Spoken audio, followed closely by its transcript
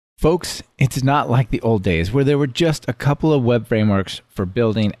Folks, it's not like the old days where there were just a couple of web frameworks for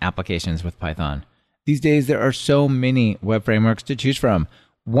building applications with Python. These days, there are so many web frameworks to choose from.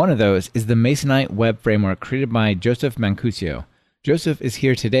 One of those is the Masonite web framework created by Joseph Mancuso. Joseph is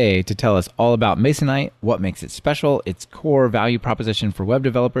here today to tell us all about Masonite, what makes it special, its core value proposition for web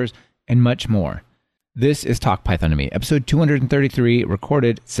developers, and much more. This is Talk Python to Me, episode 233,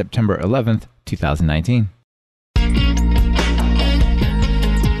 recorded September 11th, 2019.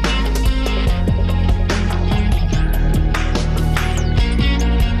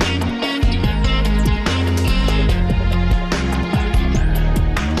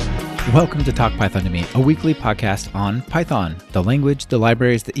 Welcome to Talk Python to Me, a weekly podcast on Python, the language, the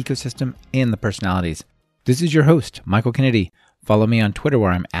libraries, the ecosystem, and the personalities. This is your host, Michael Kennedy. Follow me on Twitter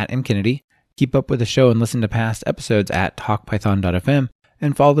where I'm at mkennedy. Keep up with the show and listen to past episodes at talkpython.fm,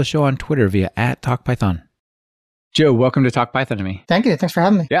 and follow the show on Twitter via @talkpython. Joe, welcome to Talk Python to Me. Thank you. Thanks for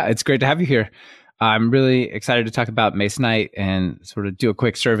having me. Yeah, it's great to have you here. I'm really excited to talk about Masonite and sort of do a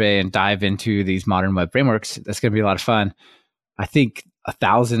quick survey and dive into these modern web frameworks. That's going to be a lot of fun. I think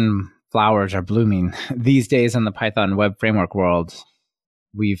 1,000 flowers are blooming these days in the Python web framework world.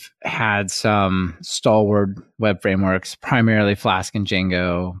 We've had some stalwart web frameworks, primarily Flask and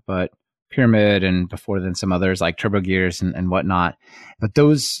Django, but Pyramid and before then some others like TurboGears and whatnot. But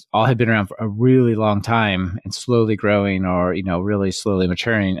those all had been around for a really long time and slowly growing or, really slowly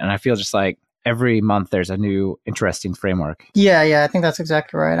maturing. And I feel just like every month there's a new interesting framework. Yeah, I think that's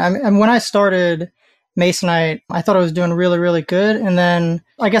exactly right. And when I started Masonite, I thought I was doing really, really good. And then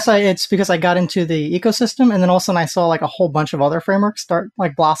I guess it's because I got into the ecosystem, and then all of a sudden I saw like a whole bunch of other frameworks start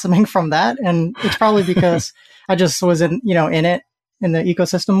like blossoming from that. And it's probably because I just was in the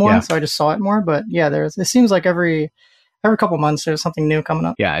ecosystem more. Yeah. So I just saw it more. But yeah, it seems like every couple months there's something new coming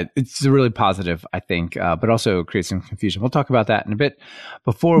up. Yeah, it's really positive, I think, but also creates some confusion. We'll talk about that in a bit.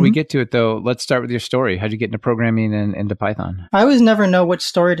 Before we get to it, though, let's start with your story. How'd you get into programming and into Python? I always never know which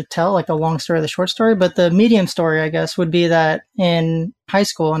story to tell, like the long story or the short story, but the medium story, I guess, would be that in high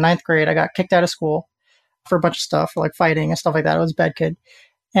school, in 9th grade, I got kicked out of school for a bunch of stuff, like fighting and stuff like that. I was a bad kid.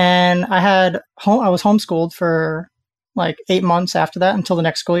 And I was homeschooled for like 8 months after that until the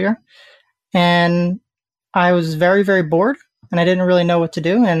next school year. And I was very, very bored and I didn't really know what to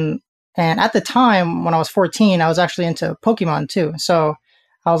do. And at the time when I was 14, I was actually into Pokemon too. So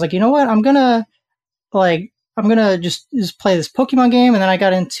I was like, you know what? I'm going to just play this Pokemon game. And then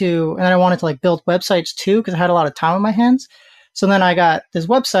I wanted to like build websites too, because I had a lot of time on my hands. So then I got this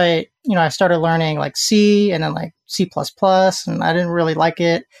website, I started learning like C and then like C++, and I didn't really like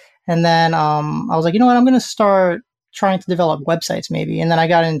it. And then I was like, you know what? I'm going to start trying to develop websites maybe. And then I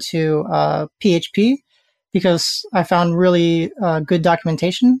got into PHP. Because I found really good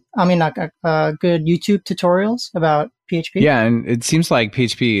documentation. Good YouTube tutorials about PHP. Yeah, and it seems like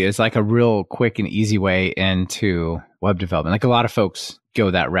PHP is like a real quick and easy way into web development. Like a lot of folks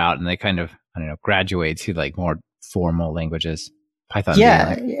go that route and they kind of, graduate to like more formal languages. Python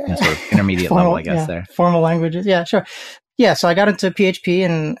being like sort of intermediate level, I guess, there. Formal languages, yeah, sure. Yeah, so I got into PHP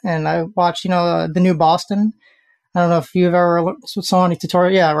and I watched, the new Boston. I don't know if you've ever saw any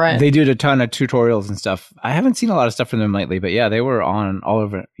tutorial. Yeah, right. They did a ton of tutorials and stuff. I haven't seen a lot of stuff from them lately, but yeah, they were on all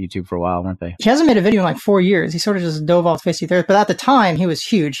over YouTube for a while, weren't they? He hasn't made a video in like 4 years. He sort of just dove off the face of the earth. But at the time, he was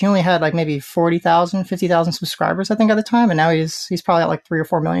huge. He only had like maybe 40,000, 50,000 subscribers, I think, at the time. And now he's probably at like 3 or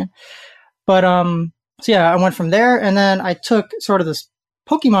 4 million. But so yeah, I went from there. And then I took sort of this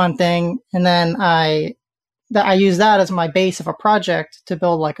Pokemon thing. And then I used that as my base of a project to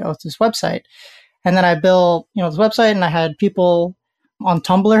build like this website. And then I built, this website, and I had people on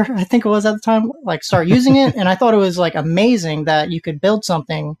Tumblr, I think it was at the time, like start using it. And I thought it was like amazing that you could build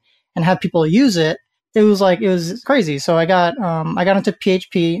something and have people use it. It was crazy. So I got into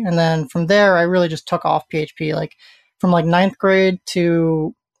PHP, and then from there I really just took off PHP. Like from like 9th grade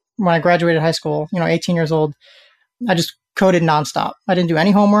to when I graduated high school, 18 years old, I just coded nonstop. I didn't do any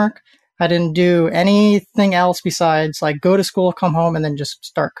homework. I didn't do anything else besides like go to school, come home, and then just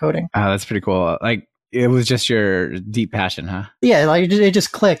start coding. Oh, that's pretty cool. Like it was just your deep passion, huh? Yeah, like it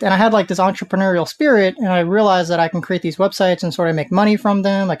just clicked. And I had like this entrepreneurial spirit, and I realized that I can create these websites and sort of make money from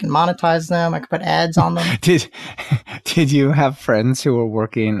them. I can monetize them. I can put ads on them. Did you have friends who were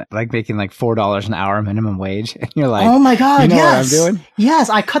working, like making like $4 an hour minimum wage? And you're like, oh my God, yes. What I'm doing? Yes,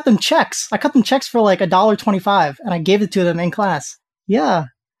 I cut them checks. I cut them checks for like $1.25, and I gave it to them in class. Yeah.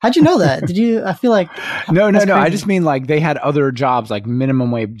 How'd you know that? Did you? I feel like no. I just mean like they had other jobs, like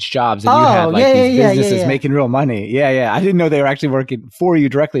minimum wage jobs, and you had like these businesses making real money. Yeah. I didn't know they were actually working for you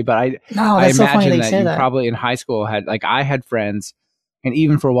directly, but I imagine that you probably in high school had like I had friends And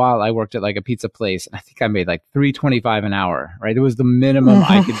even for a while, I worked at like a pizza place, and I think I made like $3.25 an hour. Right, it was the minimum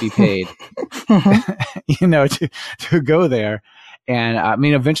I could be paid, to go there. And I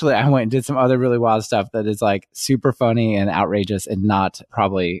mean, eventually, I went and did some other really wild stuff that is like super funny and outrageous, and not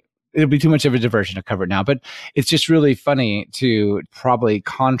probably. It'll be too much of a diversion to cover it now, but it's just really funny to probably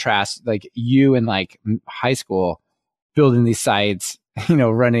contrast like you in like high school building these sites,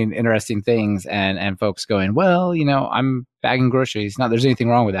 running interesting things, and folks going, well, I'm bagging groceries. Not there's anything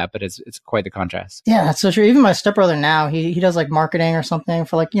wrong with that, but it's quite the contrast. Yeah, that's so true. Even my stepbrother now, he does like marketing or something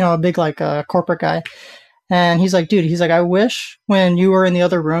for like, a big like corporate guy. And he's like, dude, he's like, I wish when you were in the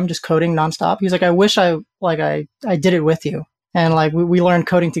other room just coding nonstop, he's like, I wish I did it with you. And like we learned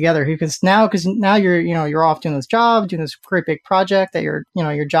coding together because now you're off doing this job, doing this great big project that your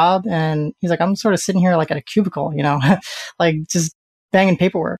job. And he's like, I'm sort of sitting here like at a cubicle, like just banging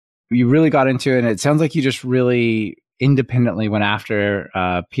paperwork. You really got into it, and it sounds like you just really independently went after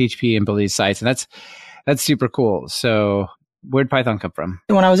PHP and built these sites, and that's super cool. So where'd Python come from?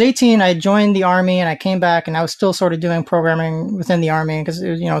 When I was 18, I joined the Army, and I came back, and I was still sort of doing programming within the Army because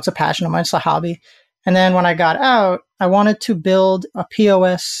it's a passion of mine, it's a hobby. And then when I got out, I wanted to build a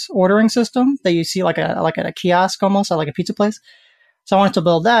POS ordering system that you see like at a kiosk almost, at like a pizza place. So I wanted to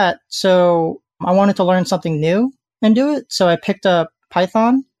build that. So I wanted to learn something new and do it. So I picked up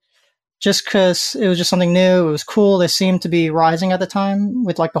Python just because it was just something new. It was cool. They seemed to be rising at the time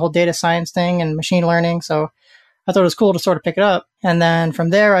with like the whole data science thing and machine learning. So I thought it was cool to sort of pick it up. And then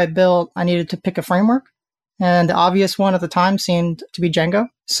from there, I needed to pick a framework. And the obvious one at the time seemed to be Django.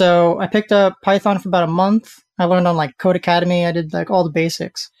 So I picked up Python for about a month. I learned on like Code Academy. I did like all the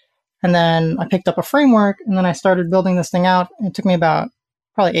basics. And then I picked up a framework, and then I started building this thing out. It took me about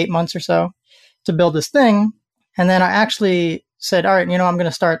probably 8 months or so to build this thing. And then I actually said, all right, I'm going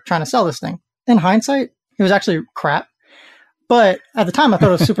to start trying to sell this thing. In hindsight, it was actually crap. But at the time, I thought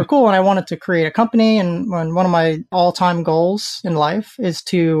it was super cool, and I wanted to create a company. And one of my all-time goals in life is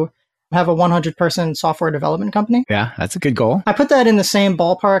to have a 100-person software development company. Yeah, that's a good goal. I put that in the same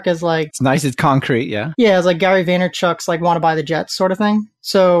ballpark as like... It's nice, it's concrete, yeah. Yeah, it's like Gary Vaynerchuk's like want to buy the Jets sort of thing.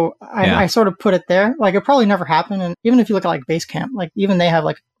 So I sort of put it there. Like it probably never happened. And even if you look at like Basecamp, like even they have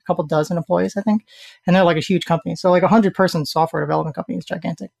like a couple dozen employees, I think. And they're like a huge company. So like 100-person software development company is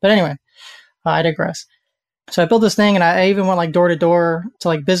gigantic. But anyway, I digress. So I built this thing, and I even went like door to door to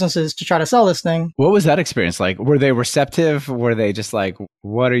like businesses to try to sell this thing. What was that experience like? Were they receptive? Were they just like,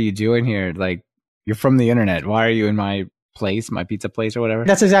 what are you doing here? Like, you're from the internet. Why are you in my place, my pizza place or whatever?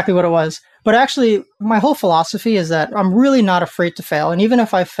 That's exactly what it was. But actually, my whole philosophy is that I'm really not afraid to fail. And even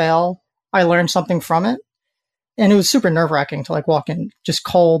if I fail, I learn something from it. And it was super nerve-wracking to like walk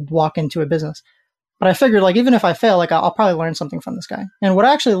into a business. But I figured like, even if I fail, like I'll probably learn something from this guy. And what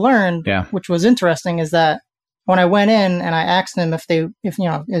I actually learned, which was interesting, is that when I went in and I asked them if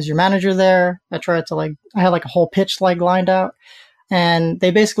is your manager there? I had like a whole pitch like lined out, and they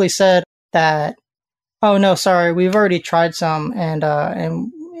basically said that, oh no, sorry, we've already tried some, and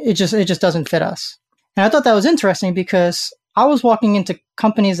it just doesn't fit us. And I thought that was interesting because I was walking into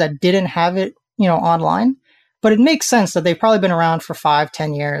companies that didn't have it, online, but it makes sense that they've probably been around for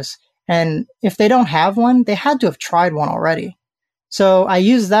 5-10 years. And if they don't have one, they had to have tried one already. So I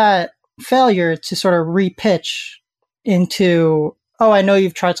used that failure to sort of repitch into, oh, I know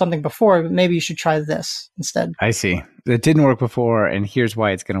you've tried something before, but maybe you should try this instead. I see. It didn't work before, and here's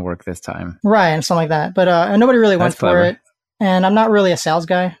why it's going to work this time. Right, and something like that. But and nobody really went for it. And I'm not really a sales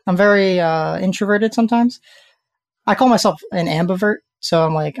guy. I'm very introverted sometimes. I call myself an ambivert. So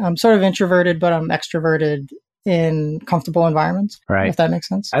I'm sort of introverted, but I'm extroverted in comfortable environments, right? If that makes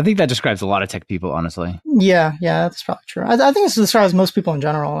sense. I think that describes a lot of tech people, honestly. Yeah, that's probably true. I think this describes most people in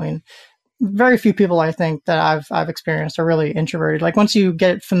general. I mean, very few people I think that I've experienced are really introverted. Like once you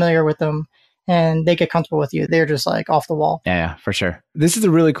get familiar with them and they get comfortable with you, they're just like off the wall. Yeah, for sure. This is a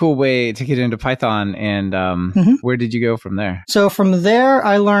really cool way to get into Python. And where did you go from there? So from there,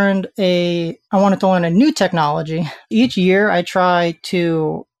 I wanted to learn a new technology. Each year I try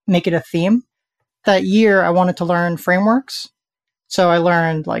to make it a theme. That year, I wanted to learn frameworks. So I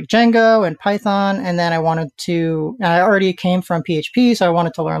learned like Django and Python, and then I already came from PHP, so I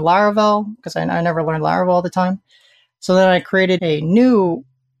wanted to learn Laravel because I never learned Laravel at the time. So then I created a new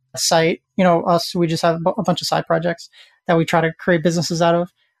site. We just have a bunch of side projects that we try to create businesses out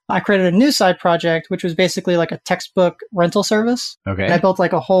of. I created a new side project, which was basically like a textbook rental service. Okay. And I built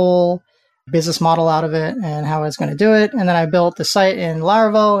like a whole business model out of it and how I was going to do it. And then I built the site in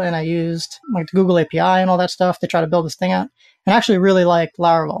Laravel, and I used like the Google API and all that stuff to try to build this thing out. And I actually really liked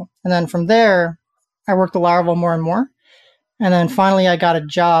Laravel. And then from there, I worked with Laravel more and more. And then finally, I got a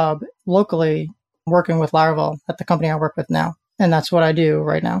job locally working with Laravel at the company I work with now. And that's what I do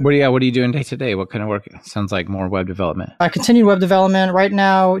right now. What are you doing day to day? What kind of work? Sounds like more web development. I continue web development. Right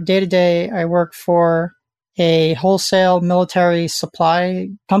now, day to day, I work for a wholesale military supply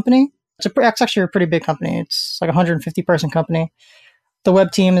company. It's actually a pretty big company. It's like a 150-person company. The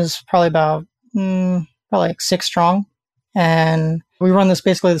web team is probably about probably like 6 strong. And we run this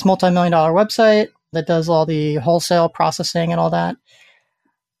multi-million-dollar website that does all the wholesale processing and all that.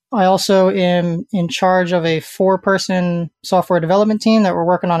 I also am in charge of a 4-person software development team that we're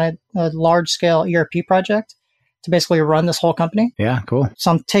working on a large-scale ERP project to basically run this whole company. Yeah, cool.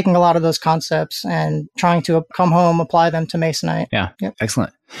 So I'm taking a lot of those concepts and trying to come home, apply them to Masonite. Yeah, yep.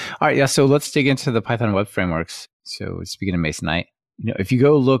 Excellent. All right, yeah, so let's dig into the Python web frameworks. So speaking of Masonite, if you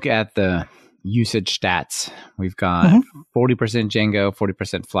go look at the usage stats, we've got 40% Django,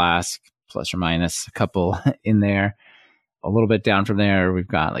 40% Flask, plus or minus a couple in there. A little bit down from there, we've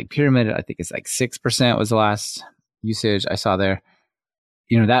got like Pyramid. I think it's like 6% was the last usage I saw there.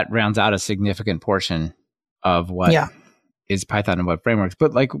 That rounds out a significant portion of what is Python and web frameworks.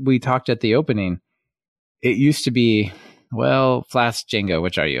 But like we talked at the opening, it used to be, well, Flask, Django,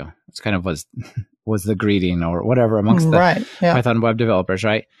 which are you? It's kind of was the greeting or whatever amongst the Python web developers,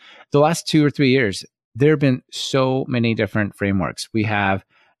 right? The last 2 or 3 years, there have been so many different frameworks. We have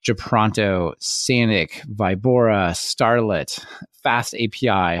Gepronto, Sanic, Vibora, Starlet, Fast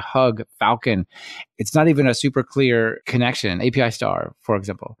API, Hug, Falcon. It's not even a super clear connection, API Star, for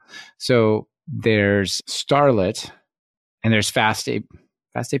example. So there's Starlet and there's Fast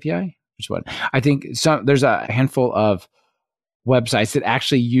API? Which one? I think there's a handful of websites that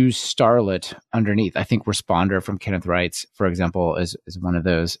actually use Starlet underneath. I think Responder from Kenneth Wrights, for example, is one of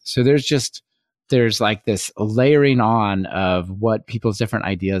those. So there's like this layering on of what people's different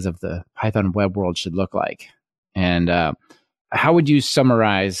ideas of the Python web world should look like. And how would you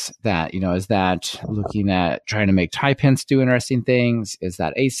summarize that? Is that looking at trying to make type hints do interesting things? Is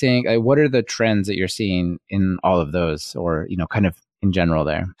that async? What are the trends that you're seeing in all of those, or, kind of in general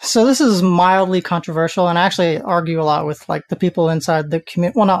there? So this is mildly controversial, and I actually argue a lot with like the people inside the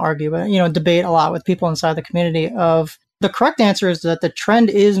community. Well, not argue, but, debate a lot with people inside the community of the correct answer is that the trend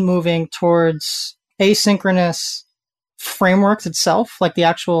is moving towards asynchronous frameworks itself. Like the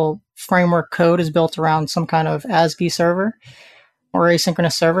actual framework code is built around some kind of ASGI server or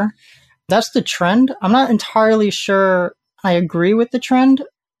asynchronous server. That's the trend. I'm not entirely sure I agree with the trend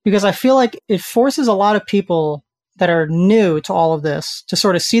because I feel like it forces a lot of people that are new to all of this to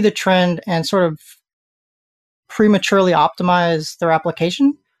sort of see the trend and sort of prematurely optimize their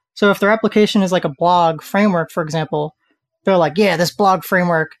application. So if their application is like a blog framework, for example, they're like, yeah, this blog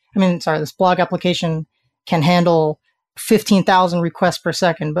application can handle 15,000 requests per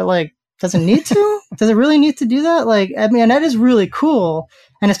second, but like, does it need to? Does it really need to do that? Like, I mean, that is really cool.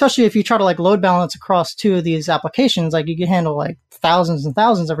 And especially if you try to like load balance across 2 of these applications, like you can handle like thousands and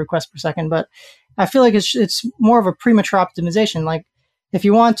thousands of requests per second. But I feel like it's more of a premature optimization. Like if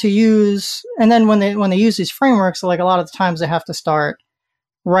you want to use, and then when they use these frameworks, like a lot of the times they have to start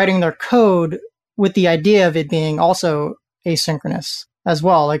writing their code with the idea of it being also asynchronous as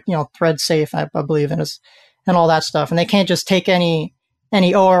well, like, thread safe, I believe, and all that stuff. And they can't just take any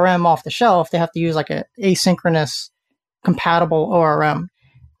ORM off the shelf. They have to use like a asynchronous compatible ORM.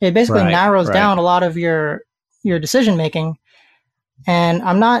 It basically narrows down a lot of your decision making. And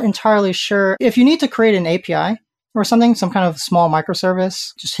I'm not entirely sure if you need to create an API or something, some kind of small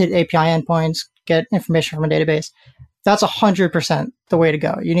microservice, just hit API endpoints, get information from a database. That's 100% the way to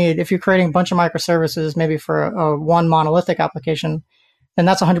go. If you're creating a bunch of microservices, maybe for a one monolithic application, then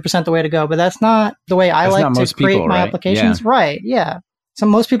that's 100% the way to go. But that's not the way I like to create my applications. Yeah. Right. Yeah. So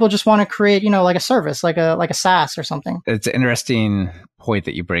most people just want to create, like a service, like a SaaS or something. It's an interesting point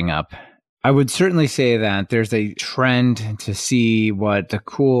that you bring up. I would certainly say that there's a trend to see what the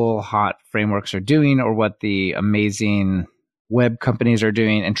cool, hot frameworks are doing or what the amazing web companies are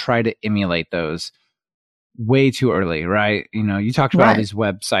doing and try to emulate those way too early, right? You talked about all these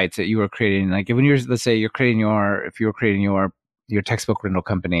websites that you were creating. Like when let's say if you were creating your textbook rental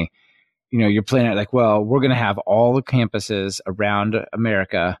company, you're planning like, well, we're going to have all the campuses around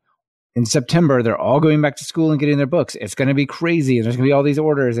America. In September, they're all going back to school and getting their books. It's going to be crazy. And there's going to be all these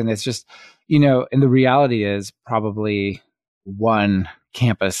orders. And it's just, and the reality is probably one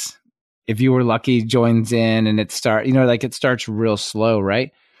campus, if you were lucky, joins in and it starts real slow,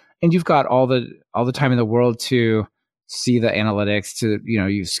 right? And you've got all the time in the world to see the analytics, to,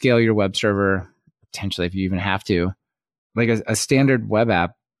 you scale your web server, potentially if you even have to. Like a standard web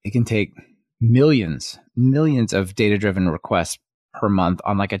app, it can take millions of data-driven requests per month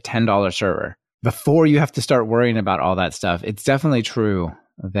on like a $10 server before you have to start worrying about all that stuff. It's definitely true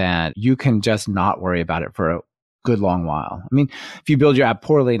that you can just not worry about it for good long while. I mean, if you build your app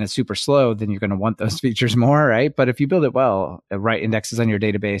poorly and it's super slow, then you're going to want those features more, right? But if you build it well, write indexes on your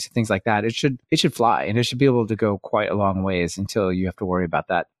database, things like that, it should fly, and it should be able to go quite a long ways until you have to worry about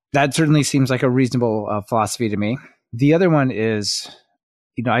that. That certainly seems like a reasonable philosophy to me. The other one is,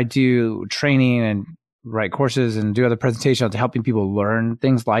 I do training and write courses and do other presentations to helping people learn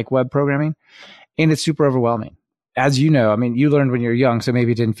things like web programming, and it's super overwhelming. As you know, I mean, you learned when you were young, so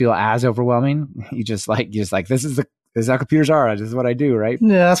maybe it didn't feel as overwhelming. You just like, this is how computers are. This is what I do, right?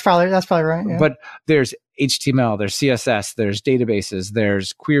 Yeah, that's probably right. Yeah. But there's HTML, there's CSS, there's databases,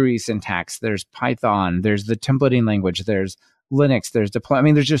 there's query syntax, there's Python, there's the templating language, there's Linux, there's deploy. I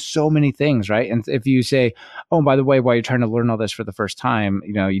mean, there's just so many things, right? And if you say, oh, by the way, while you're trying to learn all this for the first time,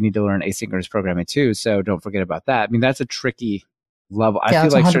 you need to learn asynchronous programming too. So don't forget about that. I mean, that's a tricky level. I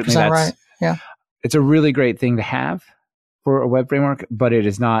feel like certainly that's right. Yeah. It's a really great thing to have for a web framework, but it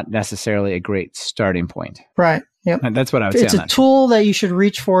is not necessarily a great starting point. Right. Yep. And that's what I would say. It's a tool that you should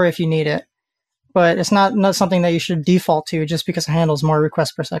reach for if you need it, but it's not something that you should default to just because it handles more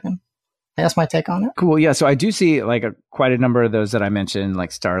requests per second. That's my take on it. Cool. Yeah. So I do see like quite a number of those that I mentioned,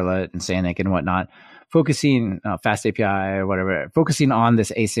 like Starlet and Sanic and whatnot, focusing Fast API or whatever, focusing on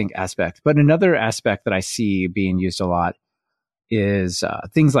this async aspect. But another aspect that I see being used a lot is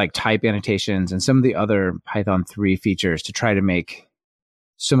things like type annotations and some of the other Python 3 features to try to make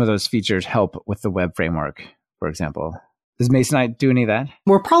some of those features help with the web framework, for example. Does Masonite do any of that?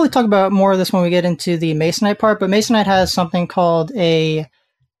 We'll probably talk about more of this when we get into the Masonite part, but Masonite has something called an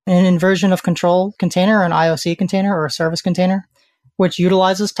inversion of control container, an IOC container or a service container, which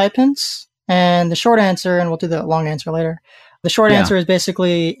utilizes type hints. And the short answer, and we'll do the long answer later, the short answer is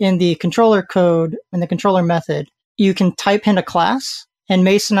basically in the controller code, in the controller method, you can type in a class and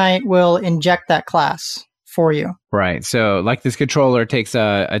Masonite will inject that class for you. Right. So like this controller takes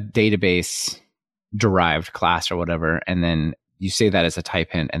a database derived class or whatever, and then you say that as a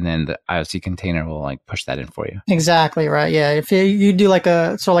type hint, and then the IOC container will like push that in for you. Exactly right. Yeah. If you do like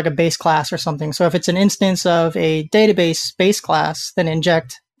a base class or something. So if it's an instance of a database base class, then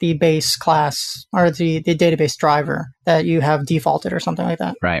inject the base class or the database driver that you have defaulted or something like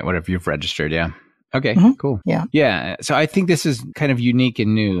that. Right. Whatever you've registered. Yeah. Okay, cool. Yeah. Yeah. So I think this is kind of unique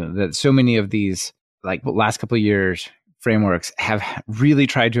and new that so many of these, like last couple of years, frameworks have really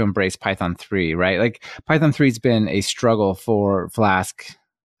tried to embrace Python 3, right? Like Python 3 has been a struggle for Flask.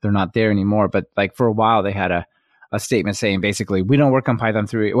 They're not there anymore, but like for a while they had a statement saying basically, we don't work on Python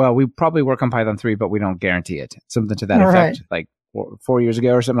 3. Well, we probably work on Python 3, but we don't guarantee it. Something to that effect, like 4 years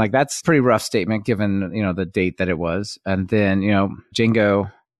ago or something like that. That's a pretty rough statement given, the date that it was. And then, Django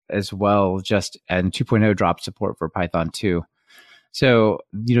as well, just and 2.0 dropped support for Python 2. So,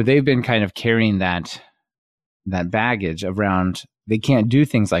 they've been kind of carrying that baggage around. They can't do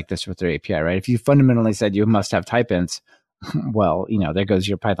things like this with their API, right? If you fundamentally said you must have type hints, well, there goes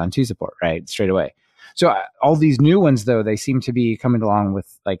your Python 2 support, right? Straight away. So all these new ones, though, they seem to be coming along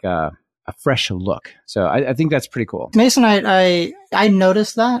with like a fresh look. So I think that's pretty cool. Masonite, I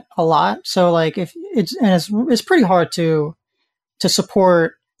noticed that a lot. So like it's pretty hard to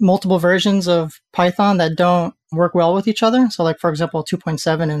support multiple versions of Python that don't work well with each other. So like, for example,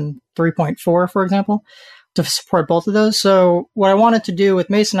 2.7 and 3.4, for example, to support both of those. So what I wanted to do with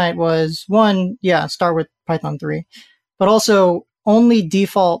Masonite was start with Python 3, but also only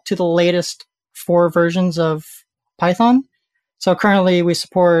default to the latest 4 versions of Python. So currently we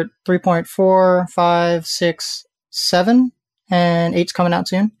support 3.4, 5, 6, 7, and 8's coming out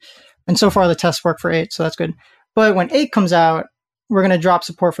soon. And so far the tests work for 8, so that's good. But when 8 comes out, we're going to drop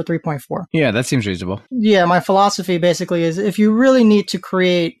support for 3.4. Yeah, that seems reasonable. Yeah, my philosophy basically is if you really need to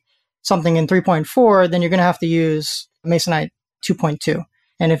create something in 3.4, then you're going to have to use Masonite 2.2.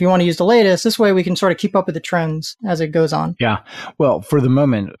 And if you want to use the latest, this way we can sort of keep up with the trends as it goes on. Yeah. Well, for the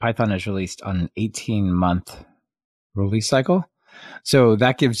moment, Python is released on an 18-month release cycle. So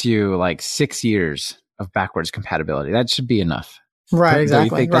that gives you like 6 years of backwards compatibility. That should be enough. Right,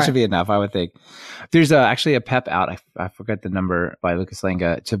 exactly. That should be enough, I would think. There's actually a PEP out, I forget the number, by Lucas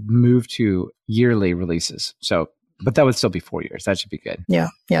Lenga, to move to yearly releases. So, but that would still be 4 years. That should be good. Yeah,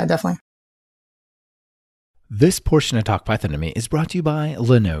 definitely. This portion of Talk Python to Me is brought to you by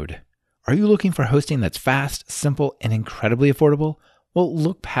Linode. Are you looking for hosting that's fast, simple, and incredibly affordable? Well,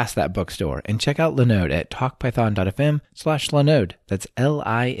 look past that bookstore and check out Linode at talkpython.fm/Linode. That's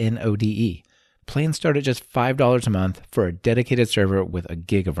Linode. Plans start at just $5 a month for a dedicated server with a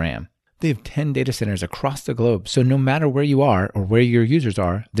gig of RAM. They have 10 data centers across the globe, so no matter where you are or where your users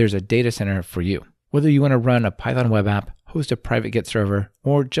are, there's a data center for you. Whether you want to run a Python web app, host a private Git server,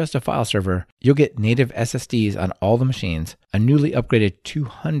 or just a file server, you'll get native SSDs on all the machines, a newly upgraded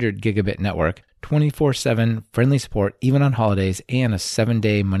 200 gigabit network, 24/7 friendly support even on holidays, and a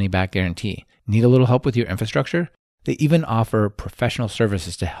 7-day money-back guarantee. Need a little help with your infrastructure? They even offer professional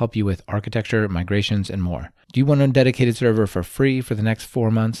services to help you with architecture, migrations, and more. Do you want a dedicated server for free for the next 4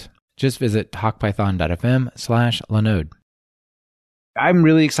 months? Just visit talkpython.fm/Linode. I'm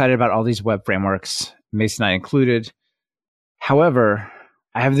really excited about all these web frameworks, Masonite included. However,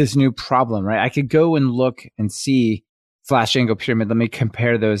 I have this new problem, right? I could go and look and see Flash Django Pyramid. Let me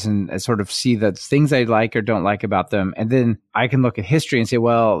compare those and sort of see the things I like or don't like about them. And then I can look at history and say,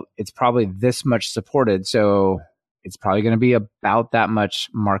 well, it's probably this much supported, so it's probably going to be about that much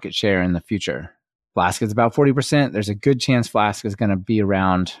market share in the future. Flask is about 40%. There's a good chance Flask is going to be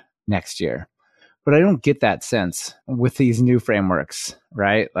around next year. But I don't get that sense with these new frameworks,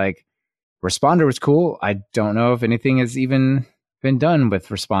 right? Like Responder was cool. I don't know if anything has even been done with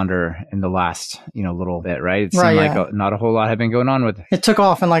Responder in the last, little bit, right? It seemed like not a whole lot had been going on with it. It took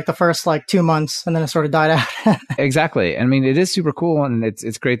off in like the first 2 months, and then it sort of died out. Exactly. I mean, it is super cool, and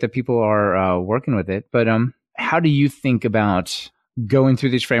it's great that people are working with it. But how do you think about going through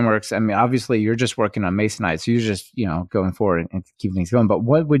these frameworks? I mean, obviously you're just working on Masonite, so you're just, going forward and keeping things going. But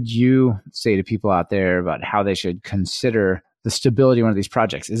what would you say to people out there about how they should consider the stability of one of these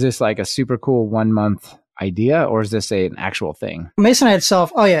projects? Is this like a super cool 1 month idea, or is this an actual thing? Masonite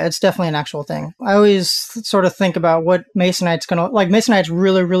itself, oh yeah, it's definitely an actual thing. I always sort of think about what Masonite's going to, Masonite's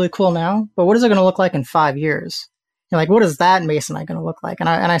really, really cool now, but what is it going to look like in 5 years? What is that Masonite going to look like? And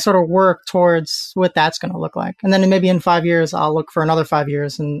I sort of work towards what that's going to look like. And then maybe in 5 years, I'll look for another 5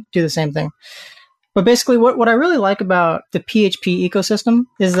 years and do the same thing. But basically, what I really like about the PHP ecosystem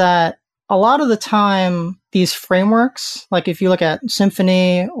is that a lot of the time, these frameworks, like if you look at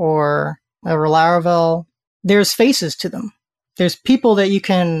Symfony or Laravel, there's faces to them. There's people that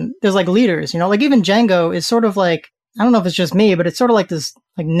there's leaders, even Django is sort of I don't know if it's just me, but it's sort of like this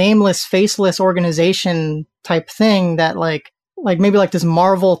nameless, faceless organization type thing that maybe this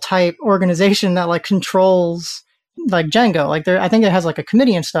Marvel type organization that controls Django. I think it has a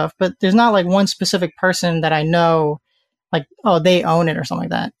committee and stuff, but there's not one specific person that I know they own it or something like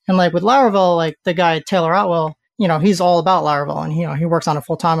that. And with Laravel, the guy Taylor Otwell, he's all about Laravel, and he works on it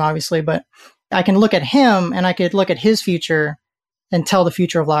full time, obviously, but I can look at him and I could look at his future and tell the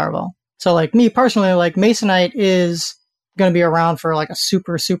future of Laravel. So me personally, Masonite is going to be around for a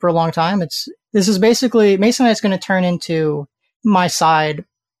super, super long time. This is basically, Masonite's going to turn into my side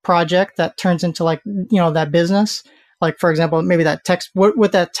project that turns into that business. For example, maybe that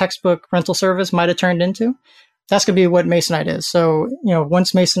what that textbook rental service might have turned into. That's going to be what Masonite is. So,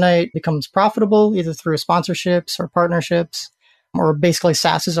 once Masonite becomes profitable, either through sponsorships or partnerships, or basically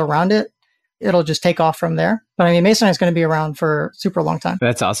SaaSes around it, it'll just take off from there. But I mean, Masonite is going to be around for a super long time.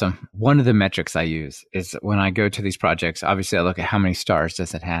 That's awesome. One of the metrics I use is when I go to these projects, obviously I look at how many stars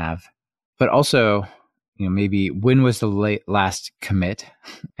does it have, but also, maybe when was the last commit?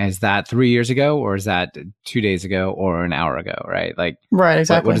 Is that 3 years ago, or is that 2 days ago, or an hour ago, right? Right,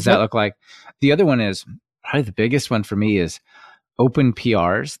 exactly. What does that look like? The other one is probably the biggest one for me is open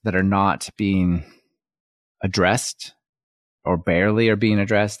PRs that are not being addressed or barely are being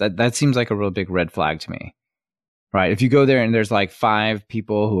addressed. That seems like a real big red flag to me, right? If you go there and there's 5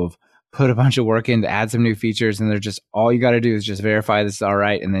 people who have put a bunch of work in to add some new features, and they're just, all you got to do is just verify this is all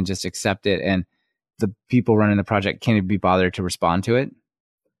right, and then just accept it. And the people running the project can't even be bothered to respond to it.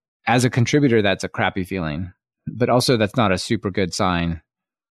 As a contributor, that's a crappy feeling, but also that's not a super good sign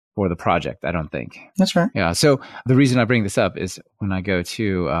for the project, I don't think. That's right. Yeah. So the reason I bring this up is when I go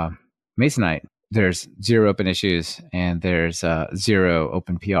to Masonite, there's 0 open issues and there's 0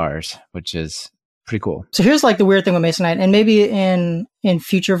 open PRs, which is pretty cool. So here's the weird thing with Masonite, and maybe in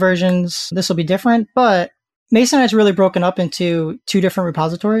future versions, this will be different, but Masonite's really broken up into 2 different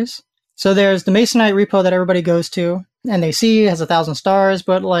repositories. So there's the Masonite repo that everybody goes to and they see has 1,000 stars,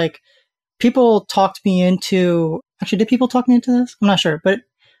 but people talked me into, actually, did people talk me into this? I'm not sure. But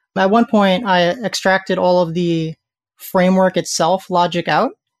at one point I extracted all of the framework itself logic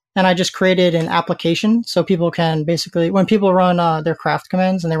out, and I just created an application so people can basically, when people run their craft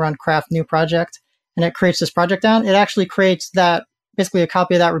commands and they run craft new project and it creates this project down, it actually creates that, basically a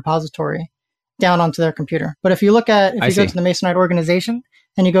copy of that repository down onto their computer. But if you look at, if you go to the Masonite organization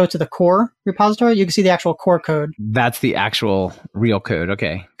and you go to the core repository, you can see the actual core code. That's the actual real code.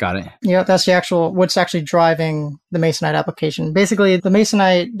 Okay, got it. Yeah, that's the actual, what's actually driving the Masonite application. Basically, the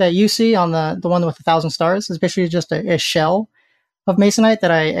Masonite that you see on the one with 1,000 stars is basically just a shell of Masonite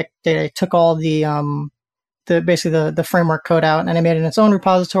that I took all the basically the framework code out, and I made it in its own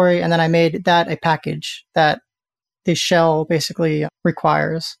repository, and then I made that a package that the shell basically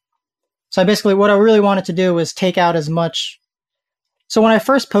requires. So what I really wanted to do was take out as much So when I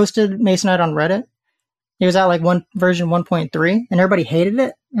first posted Masonite on Reddit, it was at like version 1.3 and everybody hated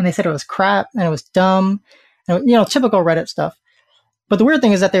it. And they said it was crap and it was dumb and, typical Reddit stuff. But the weird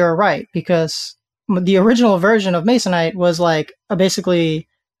thing is that they were right, because the original version of Masonite was like basically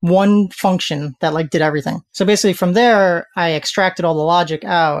one function that like did everything. So basically from there, I extracted all the logic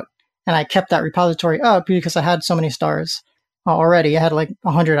out and I kept that repository up because I had so many stars already. I had like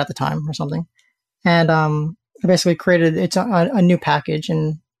 100 at the time or something. And I basically created a new package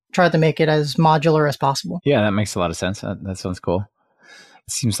and tried to make it as modular as possible. Yeah, that makes a lot of sense. That sounds cool.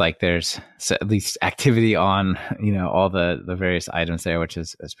 It seems like there's at least activity on, all the various items there, which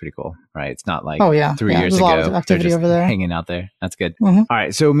is pretty cool, right? It's not like 3 years ago, a lot of activity they're just over there. hanging out there. That's good. Mm-hmm. All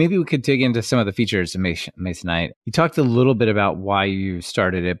right, so maybe we could dig into some of the features of Masonite. You talked a little bit about why you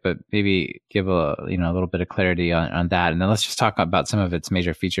started it, but maybe give a little bit of clarity on that, and then let's just talk about some of its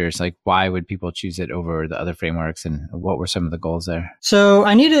major features. Like, why would people choose it over the other frameworks, and what were some of the goals there? So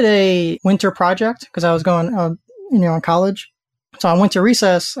I needed a winter project because I was going, in college. So on winter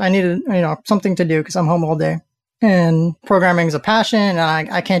recess, I needed, something to do because I'm home all day. And programming is a passion, and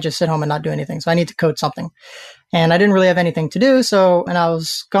I can't just sit home and not do anything. So I need to code something. And I didn't really have anything to do. And I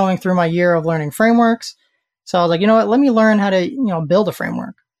was going through my year of learning frameworks. So I was like, you know what, let me learn how to, build a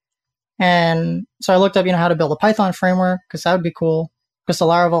framework. And so I looked up, how to build a Python framework, because that would be cool. Because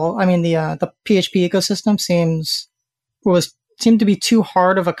the PHP ecosystem seemed to be too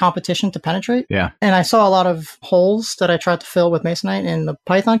hard of a competition to penetrate. Yeah. And I saw a lot of holes that I tried to fill with Masonite in the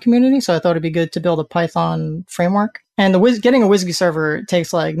Python community. So I thought it'd be good to build a Python framework. And getting a WSGI server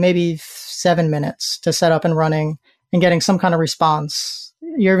takes like maybe 7 minutes to set up and running and getting some kind of response,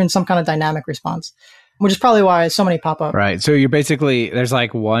 or even some kind of dynamic response, which is probably why so many pop up. Right. So you're basically, there's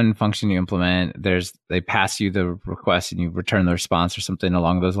like one function you implement, they pass you the request and you return the response or something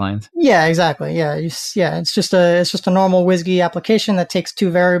along those lines. Yeah, exactly. Yeah. It's just a normal WSGI application that takes two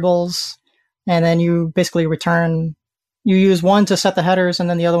variables, and then you basically you use one to set the headers and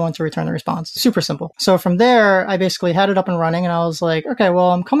then the other one to return the response. Super simple. So from there, I basically had it up and running, and I was like, okay, well,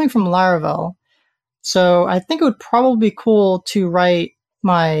 I'm coming from Laravel. So I think it would probably be cool to write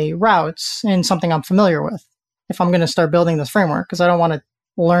my routes in something I'm familiar with if I'm going to start building this framework, because I don't want to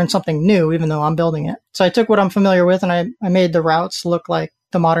learn something new even though I'm building it. So I took what I'm familiar with and I made the routes look like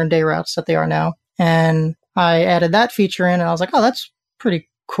the modern day routes that they are now. And I added that feature in, and I was like, oh, that's pretty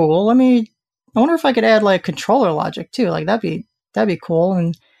cool. I wonder if I could add like controller logic too. Like that'd be cool.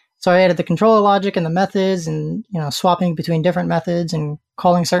 And so I added the controller logic and the methods, and swapping between different methods and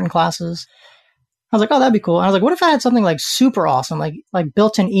calling certain classes. I was like, oh, that'd be cool. And I was like, what if I had something like super awesome, like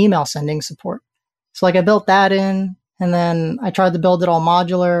built-in email sending support? So like I built that in, and then I tried to build it all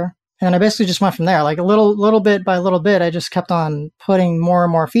modular. And then I basically just went from there. Like a little bit by little bit, I just kept on putting more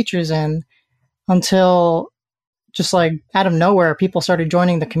and more features in until just like out of nowhere, people started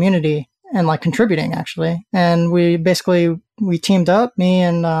joining the community and like contributing actually. And we teamed up, me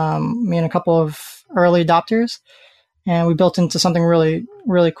and a couple of early adopters. And we built into something really,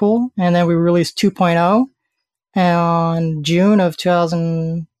 really cool. And then we released 2.0 in June of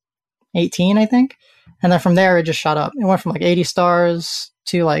 2018, I think. And then from there, it just shot up. It went from like 80 stars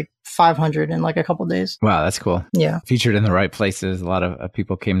to like 500 in like a couple of days. Wow, that's cool. Yeah. Featured in the right places. A lot of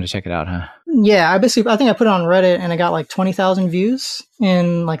people came to check it out, huh? Yeah, I think I put it on Reddit and I got like 20,000 views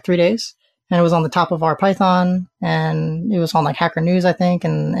in like 3 days. And it was on the top of our Python, and it was on like Hacker News, I think.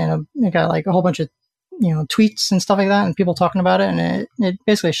 And it got like a whole bunch of tweets and stuff like that, and people talking about it, and it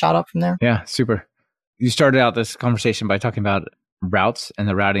basically shot up from there. Yeah, super. You started out this conversation by talking about routes and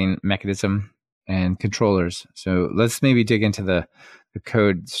the routing mechanism and controllers. So let's maybe dig into the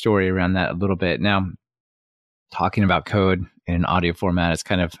code story around that a little bit. Now, talking about code in an audio format is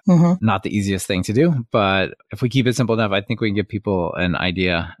kind of not the easiest thing to do, but if we keep it simple enough, I think we can give people an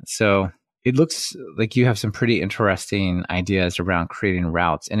idea. So it looks like you have some pretty interesting ideas around creating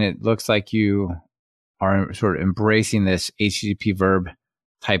routes, and it looks like you are sort of embracing this HTTP verb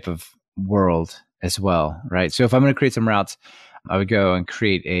type of world as well, right? So if I'm going to create some routes, I would go and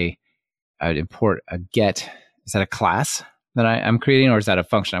I would import a get. Is that a class that I'm creating, or is that a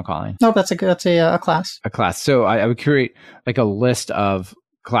function I'm calling? No, that's a class. A class. So I would create like a list of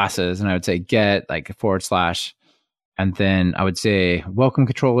classes, and I would say get like /, and then I would say welcome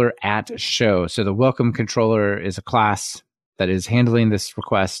controller at show. So the welcome controller is a class that is handling this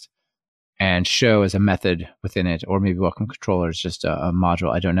request, and show is a method within it, or maybe welcome controller is just a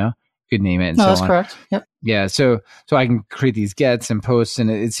module. I don't know. You could name it. And no, so that's on. correct. Yep. Yeah. So I can create these gets and posts, and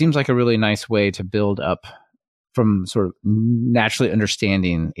it seems like a really nice way to build up from sort of naturally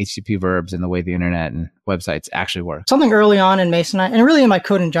understanding HTTP verbs and the way the internet and websites actually work. Something early on in Masonite, and really in my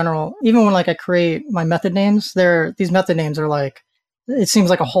code in general, even when like I create my method names, these method names are like it seems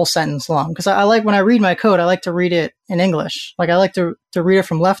like a whole sentence long. Because I like, when I read my code, I like to read it in English. Like I like to read it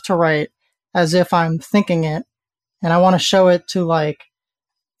from left to right as if I'm thinking it. And I want to show it to like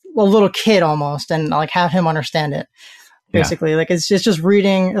a little kid almost and like have him understand it. Basically, like it's just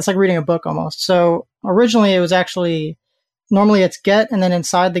reading. It's like reading a book almost. So originally it was actually, normally it's get, and then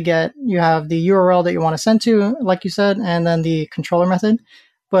inside the get, you have the URL that you want to send to, like you said, and then the controller method.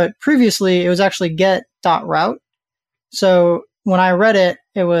 But previously it was actually get.route. So when I read it,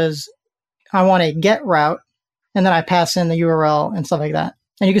 it was, I want a get route, and then I pass in the URL and stuff like that.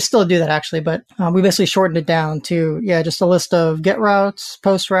 And you can still do that actually, but we basically shortened it down to, just a list of get routes,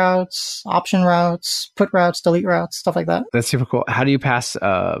 post routes, option routes, put routes, delete routes, stuff like that. That's super cool. How do you pass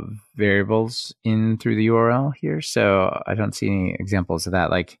variables in through the URL here? So I don't see any examples of that.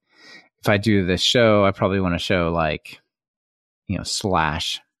 Like if I do this show, I probably want to show like,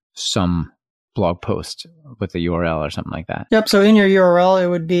 slash some blog post with the URL or something like that. Yep. So in your URL, it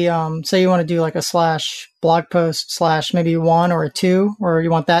would be, say you want to do like a slash blog post slash maybe 1 or a 2, or you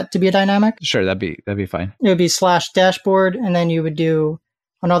want that to be a dynamic. Sure. That'd be fine. It would be slash dashboard. And then you would do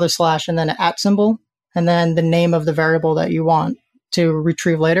another slash and then an @ symbol, and then the name of the variable that you want to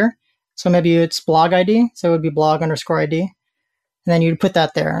retrieve later. So maybe it's blog ID. So it would be blog_ID. And then you'd put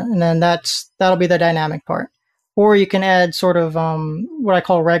that there. And then that'll be the dynamic part. Or you can add sort of what I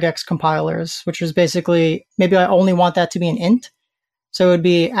call regex compilers, which is basically, maybe I only want that to be an int. So it would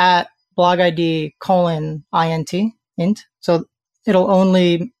be @blogid:"int, int. So it'll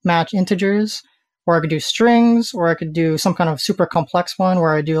only match integers, or I could do strings, or I could do some kind of super complex one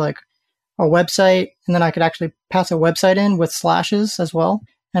where I do like a website, and then I could actually pass a website in with slashes as well.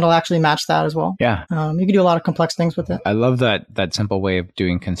 And it'll actually match that as well. Yeah. You can do a lot of complex things with it. I love that simple way of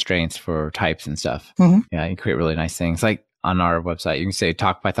doing constraints for types and stuff. Mm-hmm. Yeah, you create really nice things. Like on our website, you can say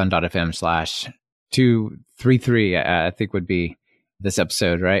talkpython.fm/233, I think would be this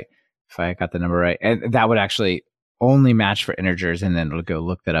episode, right? If I got the number right. And that would actually only match for integers, and then it'll go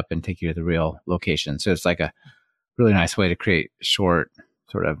look that up and take you to the real location. So it's like a really nice way to create short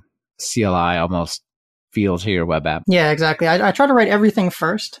sort of CLI almost feel to your web app. Yeah, exactly. I try to write everything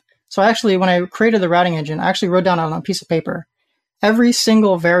first. So actually, when I created the routing engine, I actually wrote down on a piece of paper every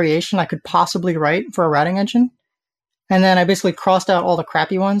single variation I could possibly write for a routing engine. And then I basically crossed out all the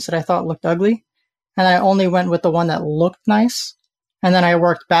crappy ones that I thought looked ugly. And I only went with the one that looked nice. And then I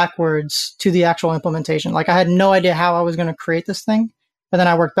worked backwards to the actual implementation. Like I had no idea how I was going to create this thing. But then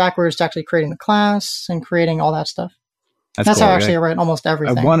I worked backwards to actually creating the class and creating all that stuff. That's cool. How actually I write almost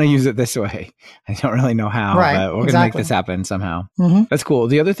everything. I want to use it this way. I don't really know how, but we're going to make this happen somehow. Mm-hmm. That's cool.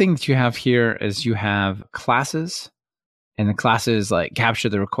 The other thing that you have here is you have classes, and the classes like capture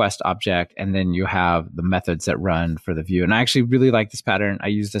the request object, and then you have the methods that run for the view. And I actually really like this pattern. I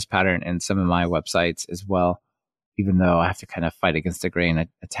use this pattern in some of my websites as well, even though I have to kind of fight against the grain a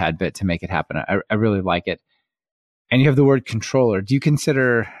tad bit to make it happen. I really like it. And you have the word controller. Do you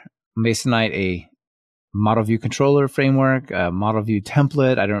consider Masonite a model view controller framework, model view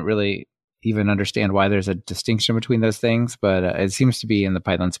template? I don't really even understand why there's a distinction between those things, but it seems to be in the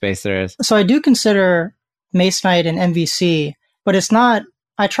Python space there is. So I do consider Masonite an MVC, but it's not,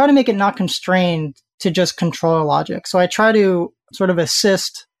 I try to make it not constrained to just controller logic. So I try to sort of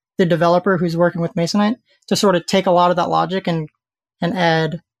assist the developer who's working with Masonite to sort of take a lot of that logic and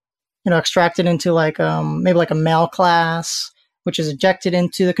add, extract it into like maybe like a mail class, which is injected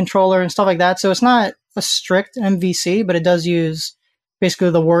into the controller and stuff like that. So it's not a strict MVC, but it does use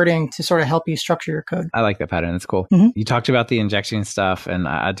basically the wording to sort of help you structure your code. I like that pattern. That's cool. Mm-hmm. You talked about the injection stuff, and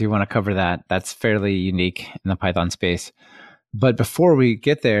I do want to cover that. That's fairly unique in the Python space. But before we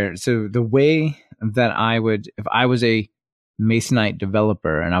get there, so the way that I would, if I was a Masonite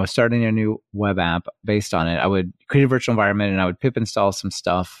developer and I was starting a new web app based on it, I would create a virtual environment and I would pip install some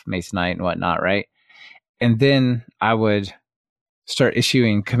stuff, Masonite and whatnot, right? And then I would start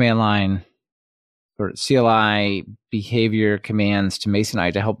issuing command line or CLI behavior commands to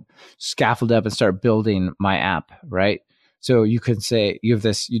Masonite to help scaffold up and start building my app, right? So you could say you have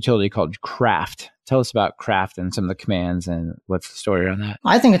this utility called craft. Tell us about craft and some of the commands and what's the story on that.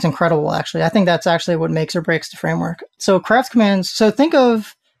 I think it's incredible, actually. I think that's actually what makes or breaks the framework. So craft commands, so think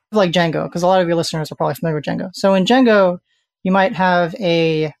of like Django, because a lot of your listeners are probably familiar with Django. So in Django, you might have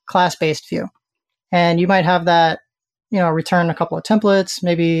a class-based view, and you might have that, return a couple of templates,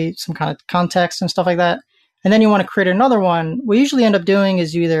 maybe some kind of context and stuff like that. And then you want to create another one. What you usually end up doing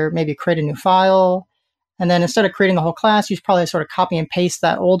is you either maybe create a new file, and then instead of creating the whole class, you should probably sort of copy and paste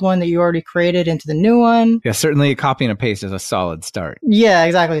that old one that you already created into the new one. Yeah, certainly copy and paste is a solid start. Yeah,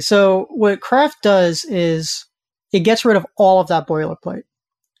 exactly. So what craft does is it gets rid of all of that boilerplate.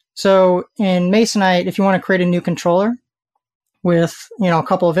 So in Masonite, if you want to create a new controller, with, a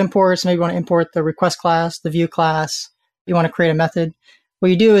couple of imports. Maybe you want to import the request class, the view class. You want to create a method. What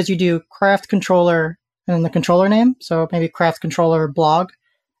you do is you do craft controller and then the controller name. So maybe craft controller blog.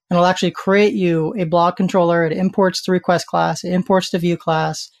 And it'll actually create you a blog controller. It imports the request class. It imports the view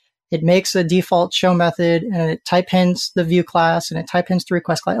class. It makes a default show method and it type hints the view class and it type hints the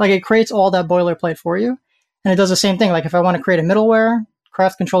request class. Like it creates all that boilerplate for you. And it does the same thing. Like if I want to create a middleware,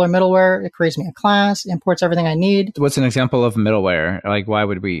 craft controller middleware, it creates me a class, imports everything I need. What's an example of middleware? Like why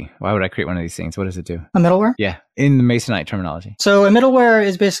would I create one of these things? What does it do? A middleware? Yeah, in the Masonite terminology. So a middleware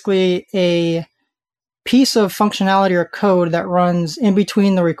is basically a piece of functionality or code that runs in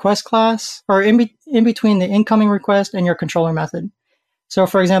between the request class or in between the incoming request and your controller method. So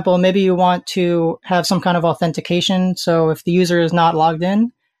for example, maybe you want to have some kind of authentication. So if the user is not logged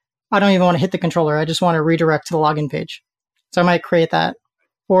in, I don't even want to hit the controller. I just want to redirect to the login page. So I might create that.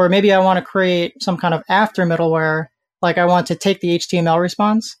 Or maybe I want to create some kind of after middleware. Like I want to take the HTML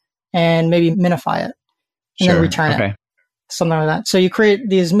response and maybe minify it and then return it. Something like that. So you create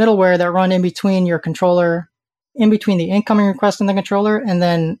these middleware that run in between your controller, in between the incoming request and the controller, and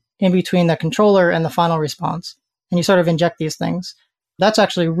then in between the controller and the final response. And you sort of inject these things. That's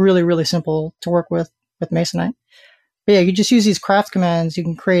actually really, really simple to work with Masonite. But yeah, you just use these craft commands. You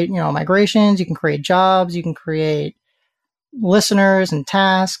can create, migrations. You can create jobs. You can create listeners and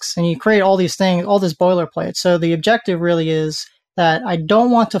tasks. And you create all these things, all this boilerplate. So the objective really is that I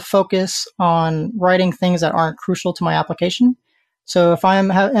don't want to focus on writing things that aren't crucial to my application. So if I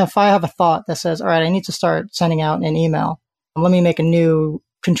have a thought that says, all right, I need to start sending out an email, let me make a new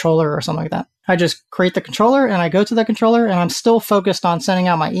controller or something like that. I just create the controller and I go to the controller and I'm still focused on sending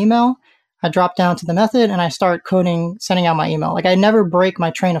out my email. I drop down to the method and I start coding, sending out my email. Like I never break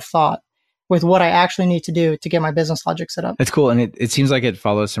my train of thought with what I actually need to do to get my business logic set up. That's cool. And it seems like it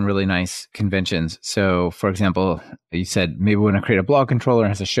follows some really nice conventions. So for example, you said maybe we want to create a blog controller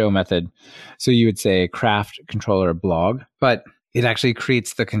and has a show method. So you would say craft controller blog, but it actually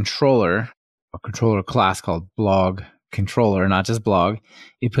creates the controller, a controller class called blog controller, not just blog.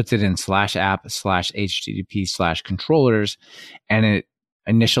 It puts it in /app/http/controllers and it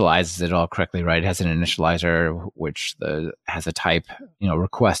initializes it all correctly, right? It has an initializer, which has a type,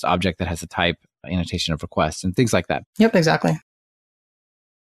 request object that has a type, annotation of request and things like that. Yep, exactly.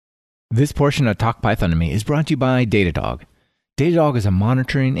 This portion of Talk Python to Me is brought to you by Datadog. Datadog is a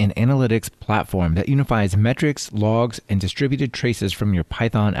monitoring and analytics platform that unifies metrics, logs, and distributed traces from your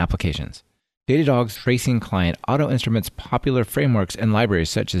Python applications. Datadog's tracing client auto-instruments popular frameworks and libraries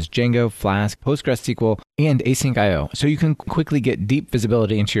such as Django, Flask, PostgreSQL, and Async.io, so you can quickly get deep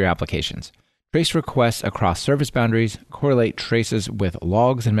visibility into your applications. Trace requests across service boundaries, correlate traces with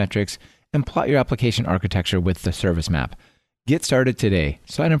logs and metrics, and plot your application architecture with the service map. Get started today.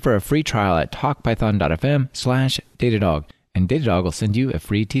 Sign up for a free trial at talkpython.fm/Datadog, and Datadog will send you a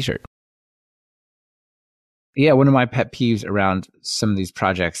free t-shirt. Yeah, one of my pet peeves around some of these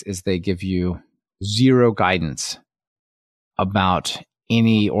projects is they give you zero guidance about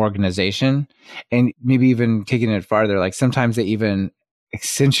any organization, and maybe even kicking it farther, like sometimes they even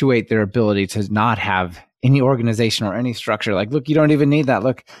accentuate their ability to not have any organization or any structure. Like, look, you don't even need that.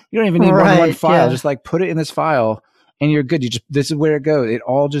 Look, you don't even need one file. Yeah. Just like put it in this file and you're good. This is where it goes. It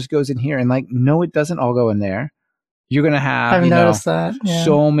all just goes in here. And like, no, it doesn't all go in there. You're going to have,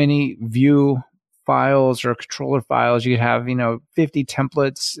 so many view files or controller files. You have, 50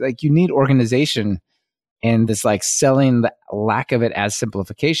 templates. Like you need organization, and this like selling the lack of it as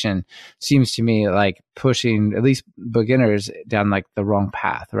simplification seems to me like pushing at least beginners down like the wrong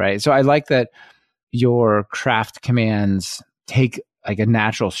path, right? So I like that your craft commands take like a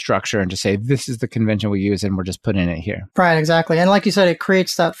natural structure and just say, this is the convention we use and we're just putting it here. Right, exactly. And like you said, it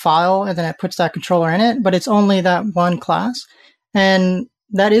creates that file and then it puts that controller in it, but it's only that one class. And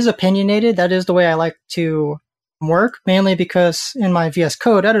that is opinionated. That is the way I like to work, mainly because in my VS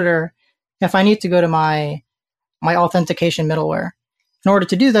Code editor, if I need to go to my authentication middleware, in order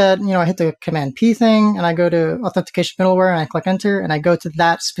to do that, I hit the Command P thing and I go to authentication middleware and I click enter and I go to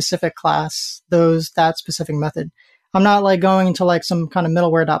that specific class, that specific method. I'm not like going into like some kind of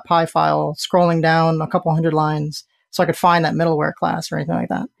middleware.py file, scrolling down a couple hundred lines so I could find that middleware class or anything like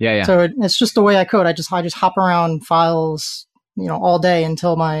that. Yeah. So it's just the way I code. I just hop around files, all day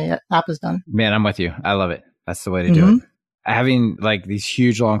until my app is done. Man, I'm with you. I love it. That's the way to do it. Having like these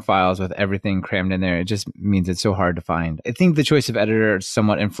huge long files with everything crammed in there, it just means it's so hard to find. I think the choice of editor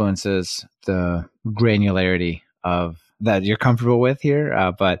somewhat influences the granularity of that you're comfortable with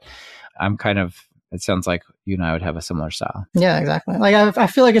here. But I'm it sounds like you and I would have a similar style. Yeah, exactly. Like I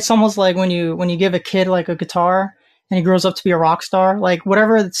feel like it's almost like when you give a kid like a guitar and he grows up to be a rock star, like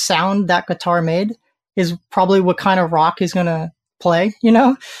whatever sound that guitar made is probably what kind of rock he's going to play,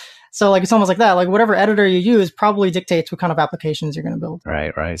 So like it's almost like that. Like whatever editor you use probably dictates what kind of applications you're going to build.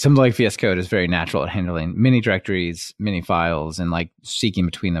 Right. Something like VS Code is very natural at handling many directories, many files, and like seeking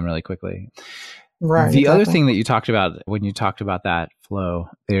between them really quickly. Right. The exactly. other thing that you talked about when you talked about that flow,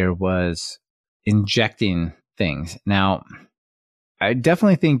 there was injecting things. Now, I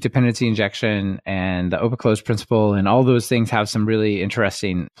definitely think dependency injection and the open close principle and all those things have some really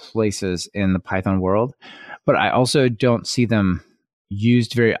interesting places in the Python world, but I also don't see them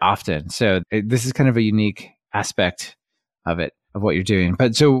used very often. So this is kind of a unique aspect of it, of what you're doing.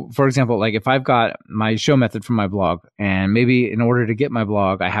 But so, for example, like if I've got my show method from my blog, and maybe in order to get my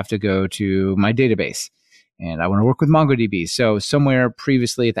blog, I have to go to my database and I want to work with MongoDB. So somewhere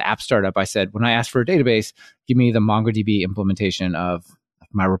previously at the app startup, I said, when I ask for a database, give me the MongoDB implementation of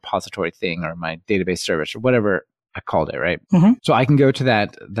my repository thing or my database service or whatever I called it, right? Mm-hmm. So I can go to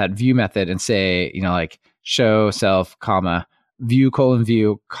that view method and say, like show self, comma, view,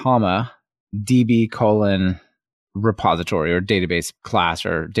 comma, DB, repository or database class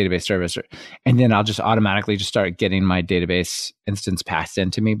or database service. And then I'll just automatically just start getting my database instance passed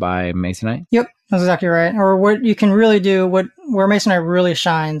into me by Masonite. Yep, that's exactly right. Or what you can really do, where Masonite really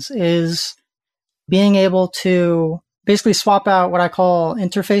shines is being able to basically swap out what I call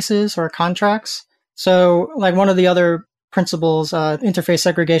interfaces or contracts. So like one of the other principles, interface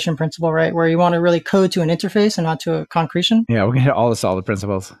segregation principle, right? Where you want to really code to an interface and not to a concretion. Yeah, we're going to hit all the solid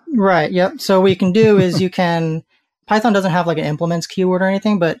principles. Right. Yep. So what you can do is Python doesn't have like an implements keyword or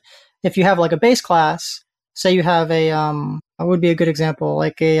anything, but if you have like a base class, say you have what would be a good example,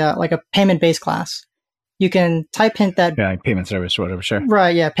 like a payment base class, you can type hint that. Yeah, like payment service or whatever, sure.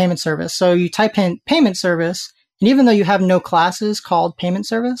 Right. Yeah. Payment service. So you type hint payment service, and even though you have no classes called payment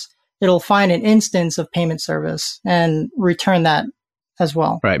service, it'll find an instance of payment service and return that as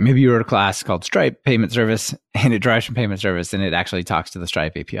well. Right. Maybe you wrote a class called Stripe payment service and it derives from payment service and it actually talks to the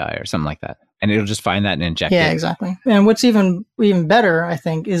Stripe API or something like that. And it'll just find that and inject it. Yeah, exactly. And what's even better, I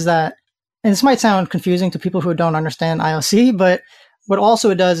think, is that, and this might sound confusing to people who don't understand IOC, but what also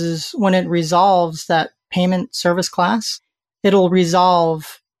it does is when it resolves that payment service class, it'll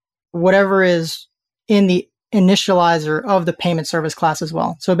resolve whatever is in the initializer of the payment service class as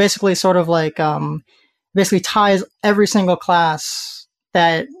well. So basically sort of like, basically ties every single class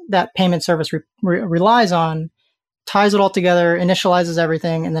that payment service relies on, ties it all together, initializes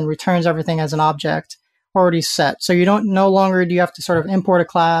everything, and then returns everything as an object already set. So you no longer do you have to sort of import a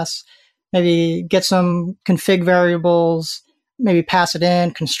class, maybe get some config variables, maybe pass it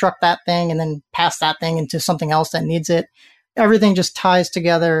in, construct that thing, and then pass that thing into something else that needs it. Everything just ties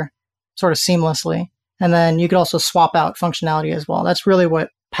together sort of seamlessly. And then you could also swap out functionality as well. That's really what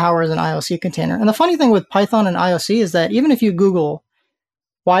powers an IOC container. And the funny thing with Python and IOC is that even if you Google,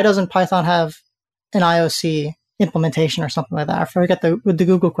 why doesn't Python have an IOC implementation or something like that? I forget the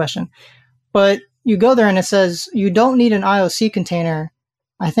Google question. But you go there and it says you don't need an IOC container.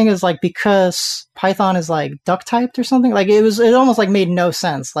 I think it's like because Python is like duck typed or something. Like it almost like made no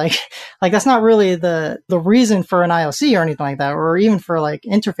sense. Like that's not really the reason for an IOC or anything like that, or even for like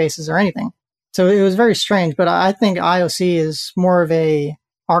interfaces or anything. So it was very strange, but I think IOC is more of a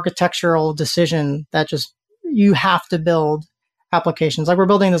architectural decision that just you have to build applications. Like we're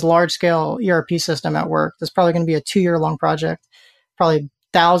building this large scale ERP system at work. That's probably going to be a 2-year long project, probably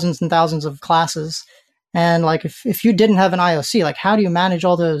thousands and thousands of classes. And like if you didn't have an IOC, like how do you manage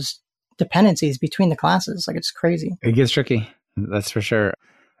all those dependencies between the classes? Like it's crazy. It gets tricky. That's for sure.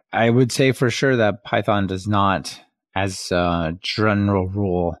 I would say for sure that Python does not, as a general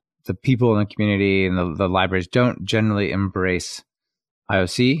rule, the people in the community and the libraries don't generally embrace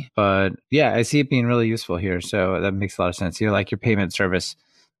IOC, but yeah, I see it being really useful here. So that makes a lot of sense. Like your payment service,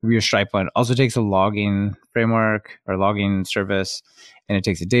 your Stripe one also takes a logging framework or logging service, and it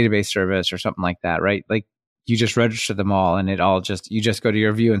takes a database service or something like that, right? Like you just register them all and you just go to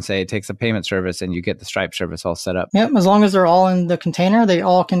your view and say it takes a payment service and you get the Stripe service all set up. Yep. As long as they're all in the container, they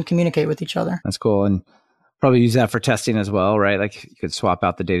all can communicate with each other. That's cool. And probably use that for testing as well, right? Like you could swap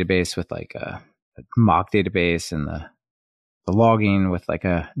out the database with like a mock database and the logging with like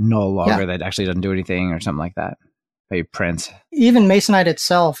a null logger that actually doesn't do anything or something like that. Maybe prints. Even Masonite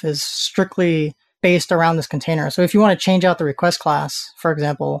itself is strictly based around this container. So if you want to change out the request class, for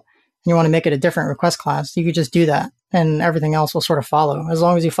example, and you want to make it a different request class, you could just do that and everything else will sort of follow. As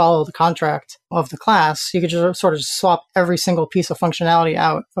long as you follow the contract of the class, you could just sort of swap every single piece of functionality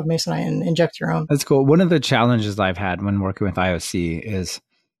out of Masonite and inject your own. That's cool. One of the challenges I've had when working with IOC is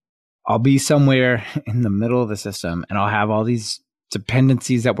I'll be somewhere in the middle of the system and I'll have all these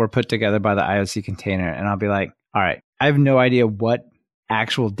dependencies that were put together by the IOC container. And I'll be like, all right, I have no idea what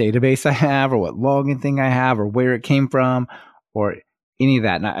actual database I have or what login thing I have or where it came from or any of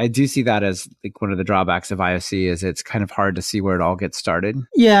that. And I do see that as like one of the drawbacks of IOC is it's kind of hard to see where it all gets started.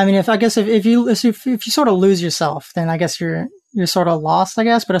 Yeah, I mean, if you sort of lose yourself, then I guess you're sort of lost, I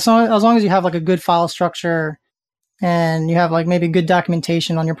guess. But as long as you have like a good file structure and you have like maybe good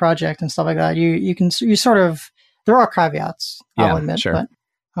documentation on your project and stuff like that, you sort of, there are caveats, I'll admit, sure.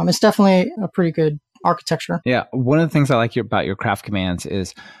 But it's definitely a pretty good architecture. Yeah, one of the things I like about your craft commands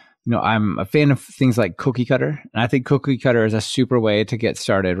is, I'm a fan of things like cookie cutter. And I think cookie cutter is a super way to get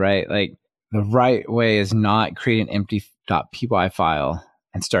started, right? Like the right way is not create an empty .py file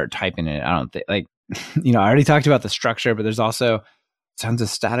and start typing in it. I don't think I already talked about the structure, but there's also tons of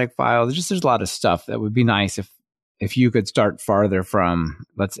static files. There's a lot of stuff that would be nice if you could start farther from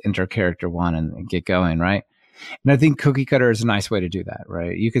let's enter character one and get going, right? And I think cookie cutter is a nice way to do that,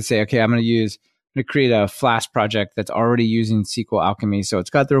 right? You could say, okay, I'm going to create a Flask project that's already using SQL Alchemy. So it's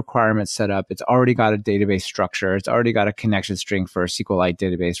got the requirements set up. It's already got a database structure. It's already got a connection string for a SQLite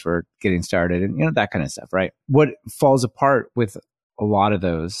database for getting started and, that kind of stuff, right? What falls apart with a lot of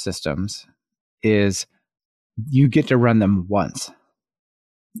those systems is you get to run them once.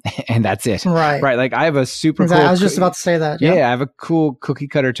 And that's it. Right. Like I have a super cool... I was just about to say that. Yeah, I have a cool cookie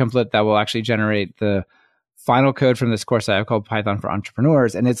cutter template that will actually generate the final code from this course I have called Python for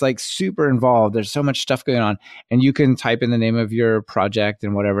Entrepreneurs. And it's like super involved. There's so much stuff going on. And you can type in the name of your project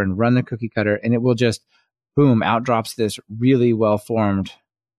and whatever and run the cookie cutter. And it will just, boom, out drops this really well-formed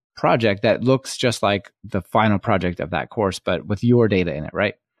project that looks just like the final project of that course, but with your data in it,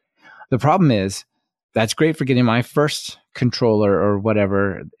 right? The problem is that's great for getting my first controller or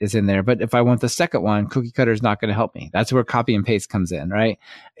whatever is in there. But if I want the second one, cookie cutter is not going to help me. That's where copy and paste comes in, right?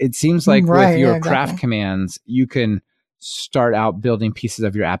 It seems like with your craft commands, you can start out building pieces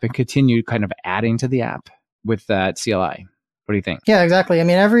of your app and continue kind of adding to the app with that CLI. What do you think? Yeah, exactly. I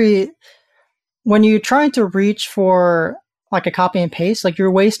mean, when you're trying to reach for like a copy and paste, like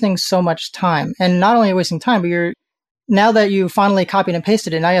you're wasting so much time. And not only wasting time, but now that you finally copied and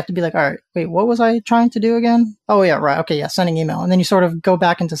pasted it, now you have to be like, all right, wait, what was I trying to do again? Oh yeah, right. Okay. Yeah. Sending email. And then you sort of go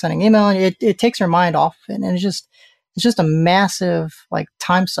back into sending email and it takes your mind off of it. And it's just a massive like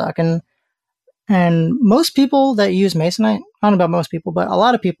time suck. And most people that use Masonite, I don't know about most people, but a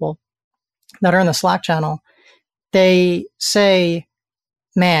lot of people that are in the Slack channel, they say,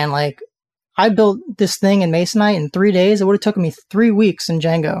 man, like I built this thing in Masonite in 3 days. It would have taken me 3 weeks in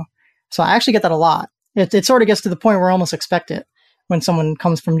Django. So I actually get that a lot. It sort of gets to the point where I almost expect it when someone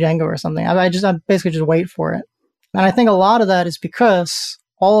comes from Django or something. I basically just wait for it. And I think a lot of that is because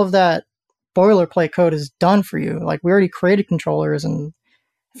all of that boilerplate code is done for you. Like we already created controllers, and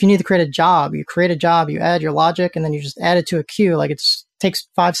if you need to create a job, you add your logic, and then you just add it to a queue. Like it takes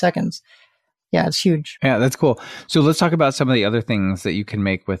 5 seconds. Yeah, it's huge. Yeah, that's cool. So let's talk about some of the other things that you can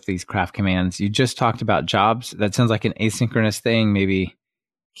make with these craft commands. You just talked about jobs. That sounds like an asynchronous thing, maybe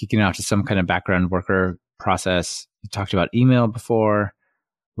kicking out to some kind of background worker process. You talked about email before.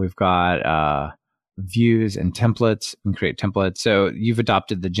 We've got views and templates. We can create templates. So you've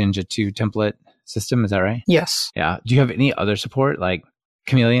adopted the Jinja 2 template system. Is that right? Yes. Yeah. Do you have any other support like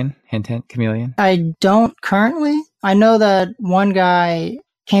Chameleon? Hint, hint, Chameleon? I don't currently. I know that one guy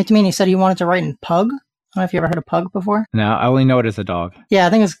came to me and he said he wanted to write in Pug. I don't know if you ever heard of Pug before. No, I only know it as a dog. Yeah, I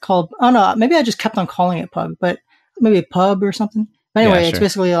think it's called, oh no, maybe I just kept on calling it Pug, but maybe Pub or something. But anyway, It's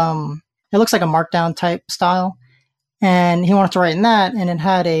basically, it looks like a markdown type style. And he wanted to write in that, and it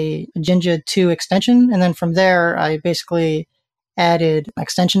had a Jinja 2 extension. And then from there, I basically added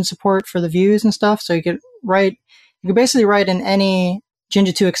extension support for the views and stuff. So you could basically write in any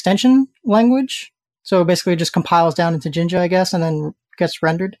Jinja 2 extension language. So it basically just compiles down into Jinja, I guess, and then gets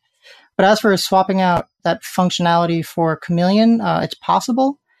rendered. But as for swapping out that functionality for Chameleon, it's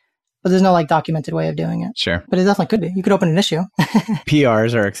possible. But there's no like documented way of doing it. Sure. But it definitely could be. You could open an issue.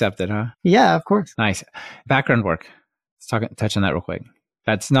 PRs are accepted, huh? Yeah, of course. Nice. Background work. Let's touch on that real quick.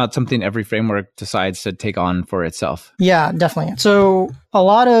 That's not something every framework decides to take on for itself. Yeah, definitely. So a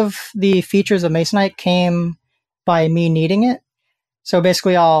lot of the features of Masonite came by me needing it. So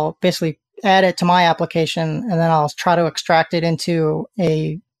I'll add it to my application, and then I'll try to extract it into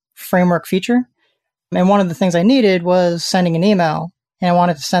a framework feature. And one of the things I needed was sending an email. And I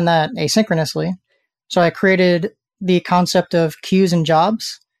wanted to send that asynchronously. So I created the concept of queues and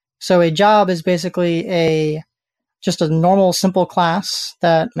jobs. So a job is basically just a normal, simple class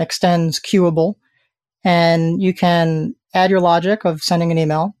that extends queuable. And you can add your logic of sending an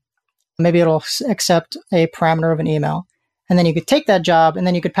email. Maybe it'll accept a parameter of an email. And then you could take that job, and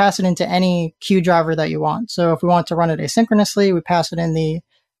then you could pass it into any queue driver that you want. So if we want to run it asynchronously, we pass it in the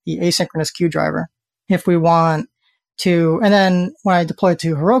asynchronous queue driver. If we want and then when I deployed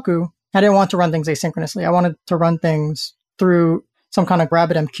to Heroku, I didn't want to run things asynchronously. I wanted to run things through some kind of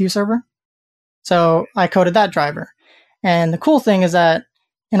RabbitMQ server. So I coded that driver. And the cool thing is that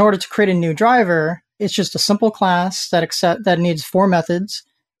in order to create a new driver, it's just a simple class that needs 4 methods.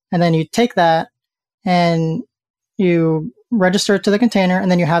 And then you take that and you register it to the container,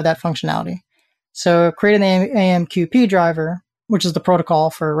 and then you have that functionality. So creating the AMQP driver, which is the protocol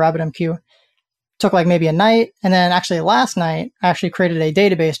for RabbitMQ, took like maybe a night. And then actually last night, I actually created a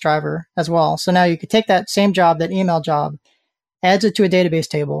database driver as well. So now you could take that same job, that email job, adds it to a database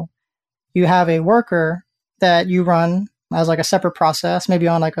table. You have a worker that you run as like a separate process, maybe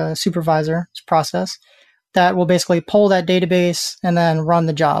on like a supervisor process, that will basically pull that database and then run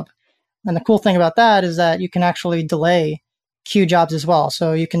the job. And the cool thing about that is that you can actually delay queue jobs as well.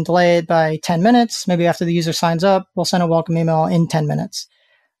 So you can delay it by 10 minutes. Maybe after the user signs up, we'll send a welcome email in 10 minutes.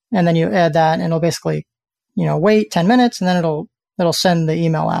 And then you add that and it'll basically, wait 10 minutes and then it'll send the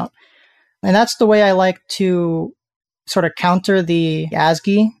email out. And that's the way I like to sort of counter the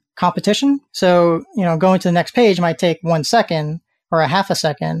ASCII competition. So, going to the next page might take 1 second or a half a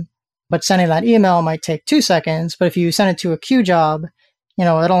second, but sending that email might take 2 seconds. But if you send it to a queue job, it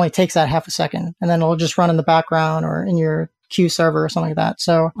only takes that half a second, and then it'll just run in the background or in your queue server or something like that.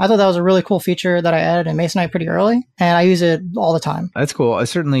 So I thought that was a really cool feature that I added in Masonite pretty early, and I use it all the time. That's cool.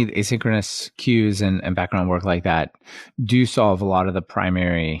 Certainly asynchronous queues and background work like that do solve a lot of the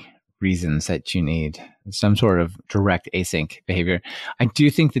primary reasons that you need some sort of direct async behavior. I do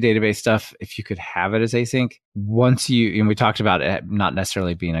think the database stuff, if you could have it as async, once and we talked about it not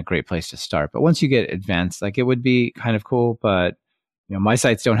necessarily being a great place to start, but once you get advanced, like it would be kind of cool, but my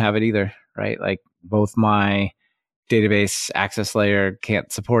sites don't have it either, right? Like both my database access layer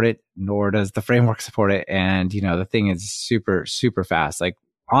can't support it, nor does the framework support it. And, the thing is super, super fast. Like,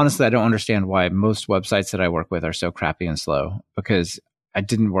 honestly, I don't understand why most websites that I work with are so crappy and slow, because I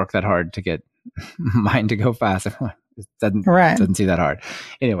didn't work that hard to get mine to go fast. It doesn't seem that hard.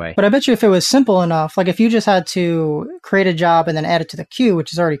 Anyway. But I bet you if it was simple enough, like if you just had to create a job and then add it to the queue,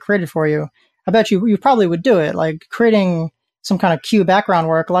 which is already created for you, I bet you probably would do it. Like creating some kind of queue background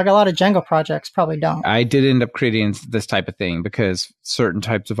work, like a lot of Django projects probably don't. I did end up creating this type of thing because certain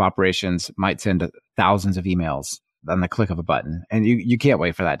types of operations might send thousands of emails on the click of a button, and you can't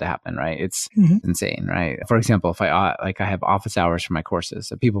wait for that to happen, right? It's insane, right? For example, if I have office hours for my courses,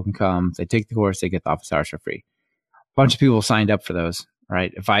 so people can come, they take the course, they get the office hours for free. A bunch of people signed up for those,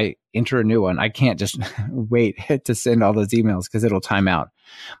 right? If I enter a new one, I can't just wait to send all those emails because it'll time out.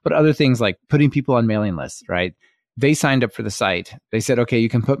 But other things like putting people on mailing lists, right? They signed up for the site. They said, okay, you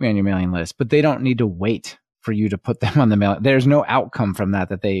can put me on your mailing list, but they don't need to wait for you to put them on the mail. There's no outcome from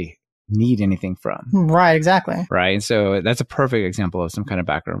that they need anything from. Right, exactly. Right. And so that's a perfect example of some kind of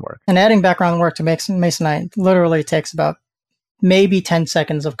background work. And adding background work to Masonite literally takes about maybe 10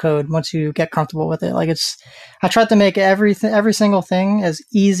 seconds of code once you get comfortable with it. Like I tried to make every single thing as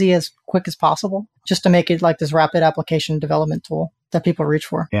easy, as quick as possible, just to make it like this rapid application development tool that people reach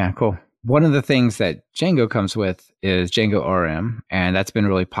for. Yeah, cool. One of the things that Django comes with is Django ORM, and that's been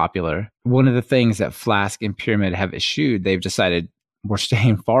really popular. One of the things that Flask and Pyramid have eschewed, they've decided we're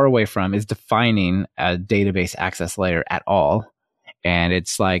staying far away from, is defining a database access layer at all. And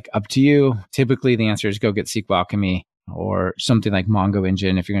it's like up to you. Typically, the answer is go get SQL Alchemy or something like Mongo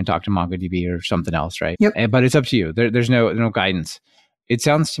Engine if you're going to talk to MongoDB or something else, right? Yep. But it's up to you. There's no guidance. It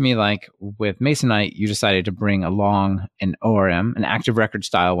sounds to me like with Masonite, you decided to bring along an ORM, an active record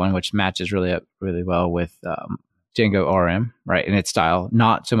style one, which matches really well with Django ORM, right? In its style,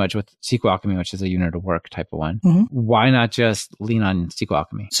 not so much with SQL Alchemy, which is a unit of work type of one. Mm-hmm. Why not just lean on SQL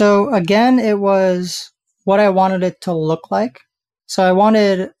Alchemy? So again, it was what I wanted it to look like. So I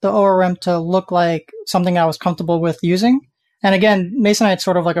wanted the ORM to look like something I was comfortable with using. And again, Masonite's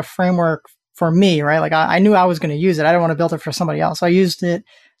sort of like a framework for me, right? Like I knew I was going to use it. I didn't want to build it for somebody else. I used it.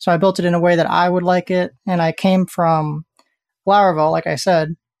 So I built it in a way that I would like it. And I came from Laravel, like I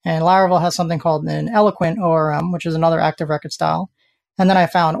said, and Laravel has something called an Eloquent ORM, which is another active record style. And then I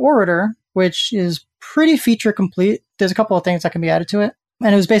found Orator, which is pretty feature complete. There's a couple of things that can be added to it.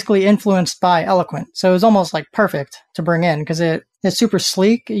 And it was basically influenced by Eloquent. So it was almost like perfect to bring in because it's super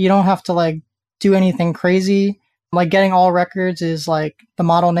sleek. You don't have to like do anything crazy. Like getting all records is like the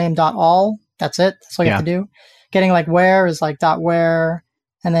model name .all. That's it. That's all you have to do. Getting like where is like .where.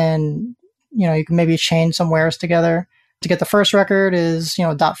 And then, you can maybe chain some wheres together. To get the first record is,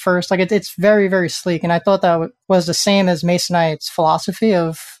 .first. Like it's very, very sleek. And I thought that was the same as Masonite's philosophy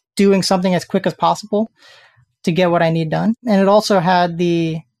of doing something as quick as possible to get what I need done. And it also had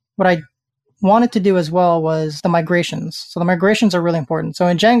what I wanted to do as well was the migrations. So the migrations are really important. So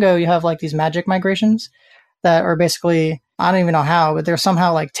in Django, you have like these magic migrations that are basically, I don't even know how, but they're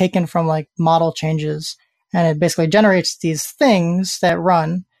somehow like taken from like model changes. And it basically generates these things that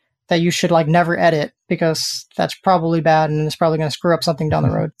run that you should like never edit because that's probably bad and it's probably going to screw up something down the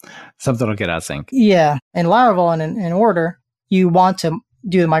road. Something will get out of sync. Yeah. In Laravel and in order, you want to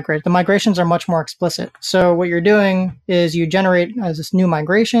do the migrate. The migrations are much more explicit. So what you're doing is you generate as this new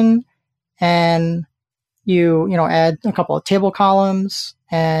migration and you add a couple of table columns,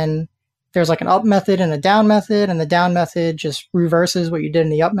 and there's like an up method and a down method, and the down method just reverses what you did in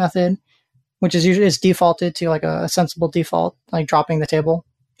the up method, which is usually defaulted to like a sensible default, like dropping the table,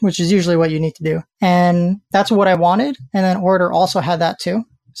 which is usually what you need to do. And that's what I wanted. And then order also had that too.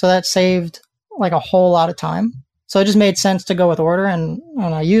 So that saved like a whole lot of time. So it just made sense to go with order, and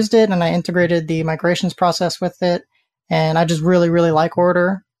I used it and I integrated the migrations process with it. And I just really, really like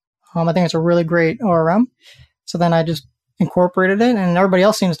order. I think it's a really great ORM. So then I just incorporated it, and everybody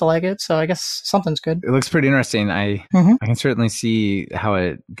else seems to like it. So I guess something's good. It looks pretty interesting. I can certainly see how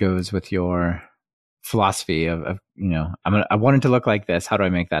it goes with your philosophy of I want it to look like this. How do I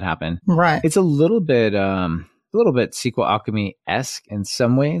make that happen? Right. It's a little bit SQL Alchemy-esque in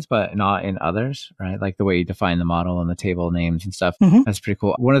some ways, but not in others, right? Like the way you define the model and the table names and stuff. That's pretty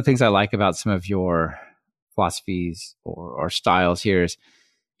cool. One of the things I like about some of your philosophies or styles here is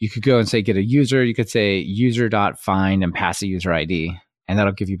you could go and say, get a user. You could say user.find and pass a user ID, and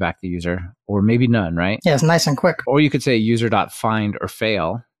that'll give you back the user, or maybe none, right? Yeah, it's nice and quick. Or you could say user.find or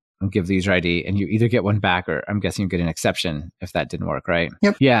fail and give the user ID, and you either get one back, or I'm guessing you get an exception if that didn't work, right?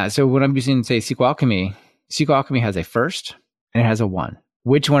 Yep. Yeah. So when I'm using, say, SQL Alchemy has a first and it has a one.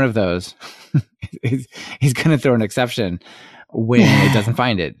 Which one of those is going to throw an exception when it doesn't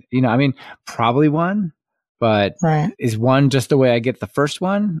find it? Probably one. But is one just the way I get the first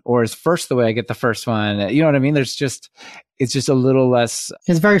one, or is first the way I get the first one? You know what I mean? It's just a little less.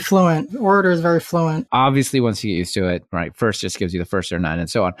 It's very fluent. Order is very fluent. Obviously, once you get used to it, right? First just gives you the first or none and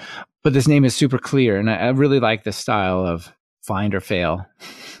so on. But this name is super clear. And I really like this style of find or fail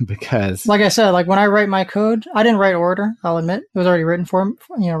because, like I said, like when I write my code, I didn't write order. I'll admit it was already written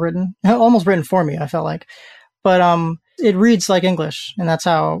almost written for me. I felt like, but it reads like English, and that's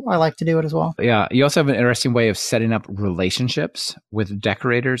how I like to do it as well. Yeah. You also have an interesting way of setting up relationships with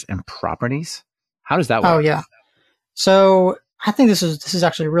decorators and properties. How does that work? Oh, yeah. So I think this is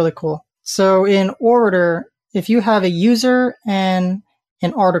actually really cool. So in order, if you have a user and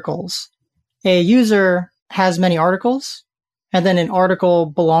an articles, a user has many articles, and then an article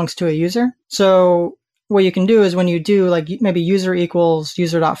belongs to a user. So what you can do is when you do like maybe user equals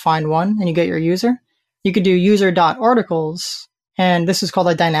user.find1 and you get your user, you could do user.articles, and this is called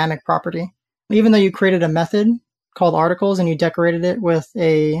a dynamic property. Even though you created a method called articles and you decorated it with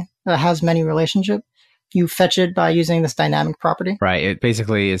a has many relationship, you fetch it by using this dynamic property. Right. It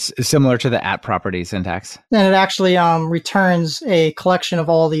basically is similar to the at property syntax. And it actually returns a collection of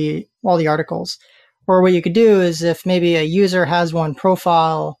all the articles. Or what you could do is if maybe a user has one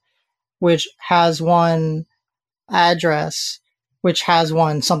profile, which has one address, which has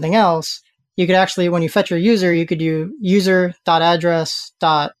one something else, you could actually, when you fetch your user, you could do user.address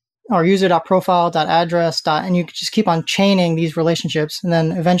or user.profile.address and you could just keep on chaining these relationships. And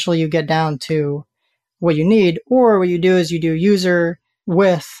then eventually you get down to what you need. Or what you do is you do user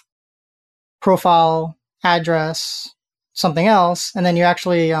with profile, address, something else. And then you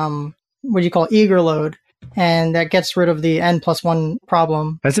actually, what you call eager load. And that gets rid of the n+1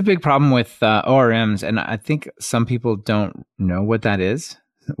 problem. That's a big problem with ORMs. And I think some people don't know what that is,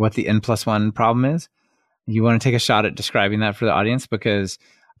 what the n+1 problem is. You want to take a shot at describing that for the audience? Because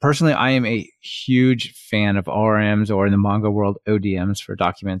personally, I am a huge fan of ORMs, or in the Mongo world, ODMs for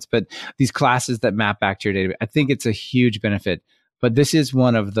documents. But these classes that map back to your database, I think it's a huge benefit. But this is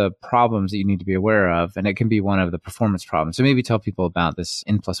one of the problems that you need to be aware of, and it can be one of the performance problems. So maybe tell people about this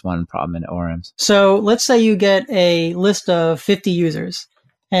n+1 problem in ORMs. So let's say you get a list of 50 users,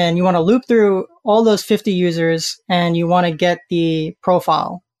 and you want to loop through all those 50 users, and you want to get the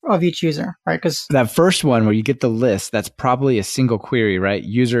profile of each user, right? Because that first one where you get the list, that's probably a single query, right?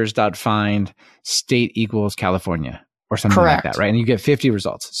 Users.find state equals California. Or something Correct. like that, right? And you get 50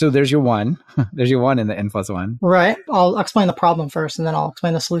 results. So there's your one. There's your one in the n+1. Right. I'll explain the problem first, and then I'll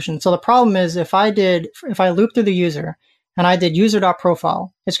explain the solution. So the problem is if I loop through the user and I did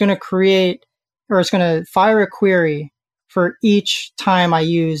user.profile, it's going to fire a query for each time I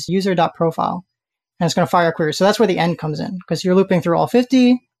use user.profile, and it's going to fire a query. So that's where the end comes in, because you're looping through all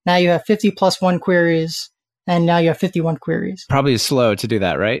 50. Now you have 50 plus 1 queries. And now you have 51 queries. Probably slow to do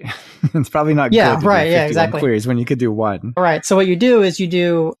that, right? It's probably not good to do 51 exactly. queries when you could do one. All right. So what you do is you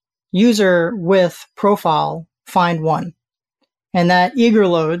do user with profile find one. And that eager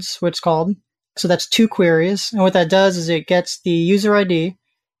loads, which is called. So that's 2 queries. And what that does is it gets the user ID,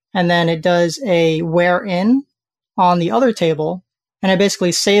 and then it does a where in on the other table, and it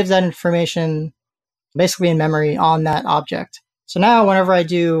basically saves that information basically in memory on that object. So now whenever I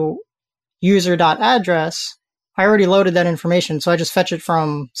do user.address, I already loaded that information. So I just fetch it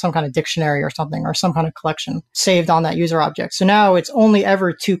from some kind of dictionary or something, or some kind of collection saved on that user object. So now it's only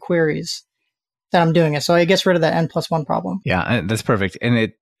ever 2 queries that I'm doing it. So it gets rid of that n+1 problem. Yeah, that's perfect.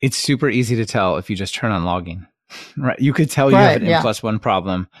 And it's super easy to tell if you just turn on logging, right? You could tell you have an n+1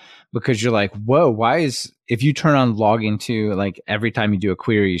 problem because you're like, whoa, if you turn on logging to like every time you do a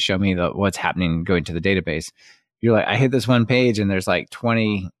query, you show me what's happening going to the database. You're like, I hit this one page and there's like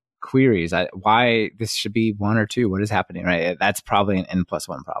 20 queries. Why this should be 1 or 2? What is happening, right? That's probably an n+1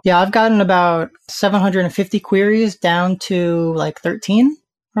 problem. Yeah, I've gotten about 750 queries down to like 13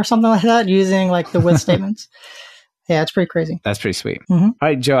 or something like that using like the with statements. Yeah, it's pretty crazy. That's pretty sweet. Mm-hmm. All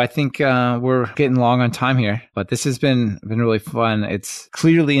right, Joe, I think we're getting long on time here, but this has been really fun. It's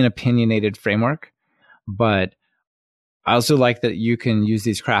clearly an opinionated framework, but I also like that you can use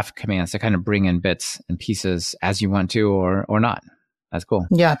these craft commands to kind of bring in bits and pieces as you want to or not. That's cool.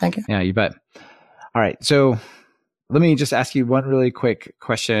 Yeah, thank you. Yeah, you bet. All right, so let me just ask you one really quick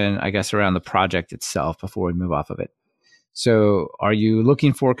question, I guess, around the project itself before we move off of it. So are you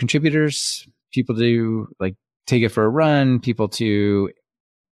looking for contributors, people to like take it for a run, people to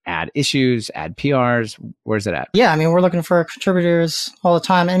add issues, add PRs? Where's it at? Yeah, I mean, we're looking for contributors all the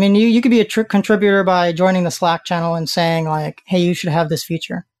time. I mean, you could be a contributor by joining the Slack channel and saying like, hey, you should have this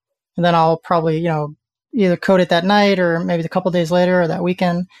feature. And then I'll probably, either code it that night or maybe a couple of days later or that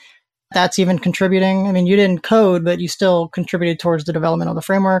weekend. That's even contributing. I mean, you didn't code, but you still contributed towards the development of the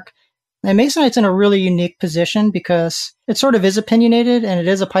framework. And Masonite's in a really unique position because it sort of is opinionated and it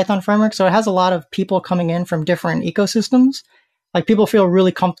is a Python framework. So it has a lot of people coming in from different ecosystems. Like people feel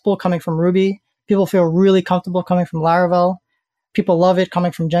really comfortable coming from Ruby. People feel really comfortable coming from Laravel. People love it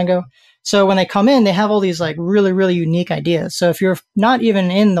coming from Django. So when they come in, they have all these like really, really unique ideas. So if you're not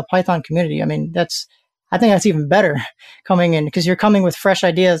even in the Python community, I mean, I think that's even better coming in because you're coming with fresh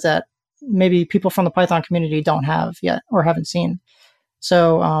ideas that maybe people from the Python community don't have yet or haven't seen.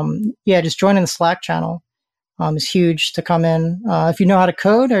 So, just joining the Slack channel is huge to come in. If you know how to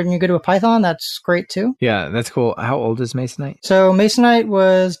code and you go to a Python, that's great too. Yeah, that's cool. How old is Masonite? So Masonite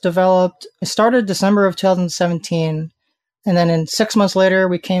was developed, it started December of 2017. And then in 6 months later,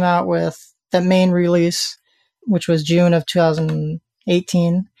 we came out with the main release, which was June of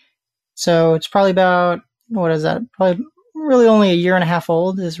 2018. So it's probably about, what is that? Probably really only a year and a half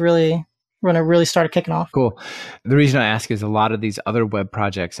old is really when it really started kicking off. Cool. The reason I ask is a lot of these other web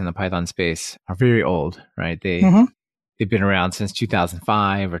projects in the Python space are very old, right? They've been around since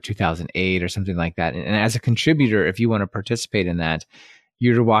 2005 or 2008 or something like that. And as a contributor, if you want to participate in that,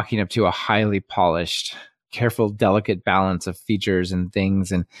 you're walking up to a highly polished, careful, delicate balance of features and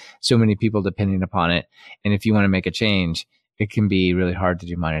things and so many people depending upon it. And if you want to make a change, it can be really hard to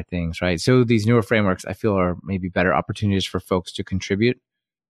do minor things, right? So these newer frameworks, I feel, are maybe better opportunities for folks to contribute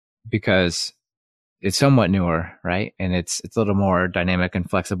because it's somewhat newer, right? And it's a little more dynamic and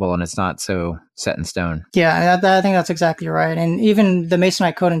flexible, and it's not so set in stone. Yeah, I think that's exactly right. And even the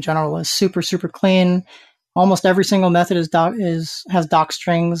Masonite code in general is super, super clean. Almost every single method has doc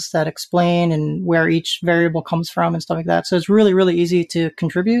strings that explain and where each variable comes from and stuff like that. So it's really, really easy to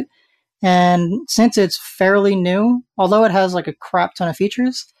contribute. And since it's fairly new, although it has like a crap ton of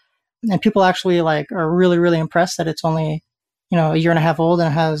features, and people actually like are really, really impressed that it's only, a year and a half old and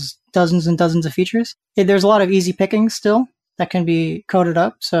it has dozens and dozens of features. There's a lot of easy pickings still that can be coded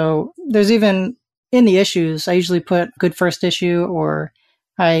up. So there's even in the issues, I usually put good first issue or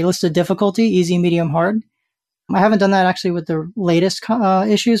I listed difficulty, easy, medium, hard. I haven't done that actually with the latest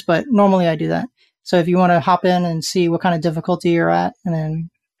issues, but normally I do that. So if you want to hop in and see what kind of difficulty you're at and then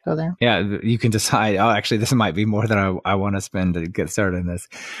go there. Yeah, you can decide, actually, this might be more than I want to spend to get started in this.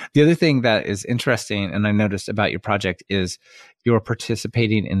 The other thing that is interesting, and I noticed about your project, is you're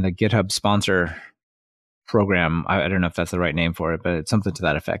participating in the GitHub sponsor program. I don't know if that's the right name for it, but it's something to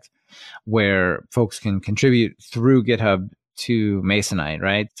that effect, where folks can contribute through GitHub to Masonite,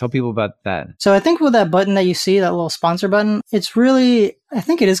 right? Tell people about that. So I think with that button that you see, that little sponsor button, it's really, I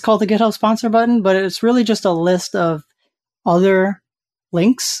think it is called the GitHub sponsor button, but it's really just a list of other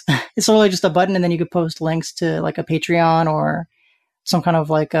links. It's really just a button, and then you could post links to like a Patreon or some kind of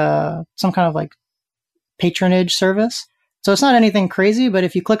like patronage service. So it's not anything crazy, but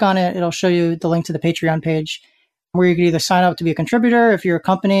if you click on it, it'll show you the link to the Patreon page where you can either sign up to be a contributor if you're a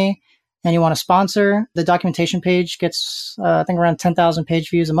company and you want to sponsor. The documentation page gets, I think, around 10,000 page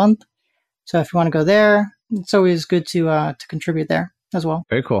views a month. So if you want to go there, it's always good to contribute there as well.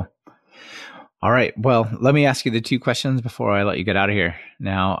 Very cool. All right. Well, let me ask you the two questions before I let you get out of here.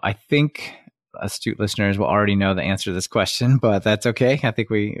 Now, I think astute listeners will already know the answer to this question, but that's okay. I think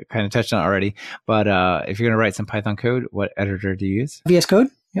we kind of touched on it already. But if you're going to write some Python code, what editor do you use? VS Code.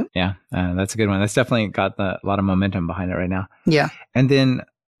 Yep. Yeah, that's a good one. That's definitely got a lot of momentum behind it right now. Yeah. And then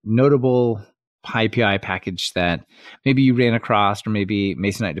notable PyPI package that maybe you ran across, or maybe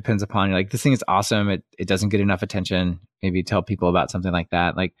Masonite depends upon. You're like, this thing is awesome. It doesn't get enough attention. Maybe tell people about something like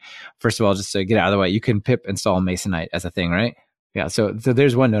that. Like, first of all, just to get out of the way, you can pip install Masonite as a thing, right? Yeah. So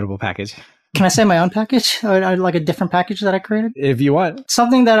there's one notable package. Can I say my own package? Or like a different package that I created? If you want.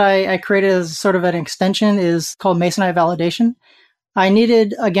 Something that I created as sort of an extension is called Masonite Validation. I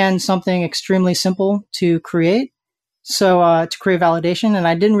needed, again, something extremely simple to create. So to create validation, and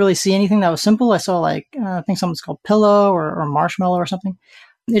I didn't really see anything that was simple. I saw like, I think something's called Pillow or Marshmallow or something.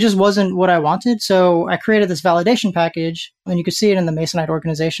 It just wasn't what I wanted. So I created this validation package, and you could see it in the Masonite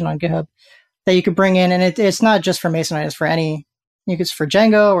organization on GitHub, that you could bring in. And it's not just for Masonite, it's for it's for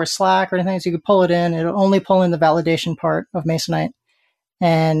Django or Slack or anything. So you could pull it in. It'll only pull in the validation part of Masonite.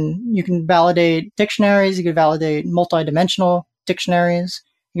 And you can validate dictionaries. You can validate multi-dimensional dictionaries.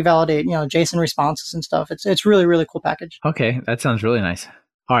 You can validate, JSON responses and stuff. It's really, really cool package. Okay, that sounds really nice.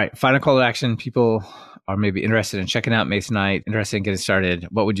 All right, final call to action. People are maybe interested in checking out Masonite, interested in getting started.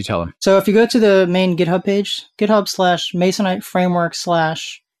 What would you tell them? So if you go to the main GitHub page, GitHub/Masonite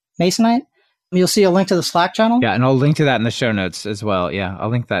framework/Masonite, you'll see a link to the Slack channel. Yeah, and I'll link to that in the show notes as well. Yeah, I'll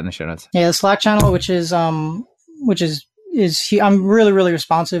link that in the show notes. Yeah, the Slack channel, which is I'm really, really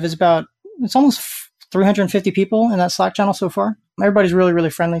responsive. It's almost 350 people in that Slack channel so far. Everybody's really, really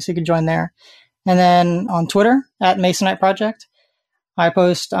friendly, so you can join there. And then on Twitter, at Masonite Project, I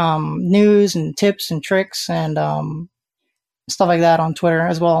post news and tips and tricks and stuff like that on Twitter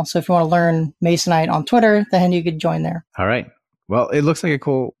as well. So if you want to learn Masonite on Twitter, then you could join there. All right. Well, it looks like a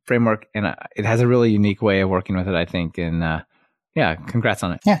cool framework, and it has a really unique way of working with it, I think. And yeah, congrats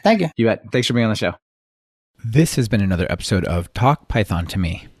on it. Yeah, thank you. You bet. Thanks for being on the show. This has been another episode of Talk Python to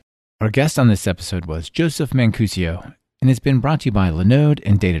Me. Our guest on this episode was Joseph Mancuso, and it's been brought to you by Linode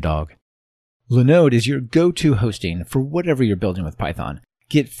and Datadog. Linode is your go-to hosting for whatever you're building with Python.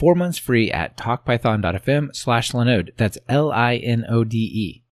 Get 4 months free at talkpython.fm/Linode. That's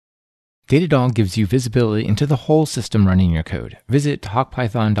Linode. Datadog gives you visibility into the whole system running your code. Visit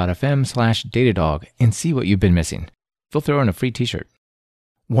talkpython.fm/Datadog and see what you've been missing. They'll throw in a free t-shirt.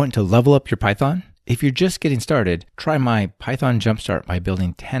 Want to level up your Python? If you're just getting started, try my Python Jumpstart by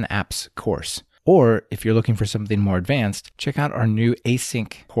Building 10 Apps course. Or if you're looking for something more advanced, check out our new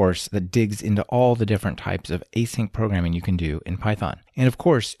async course that digs into all the different types of async programming you can do in Python. And of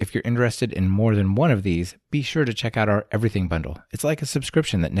course, if you're interested in more than one of these, be sure to check out our Everything Bundle. It's like a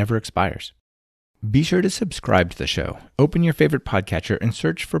subscription that never expires. Be sure to subscribe to the show. Open your favorite podcatcher and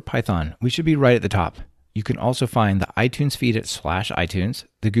search for Python. We should be right at the top. You can also find the iTunes feed at /iTunes,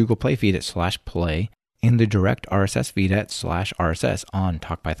 the Google Play feed at /Play, and the direct RSS feed at /RSS on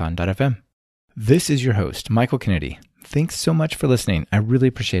talkpython.fm. This is your host, Michael Kennedy. Thanks so much for listening. I really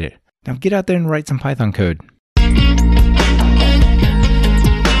appreciate it. Now get out there and write some Python code.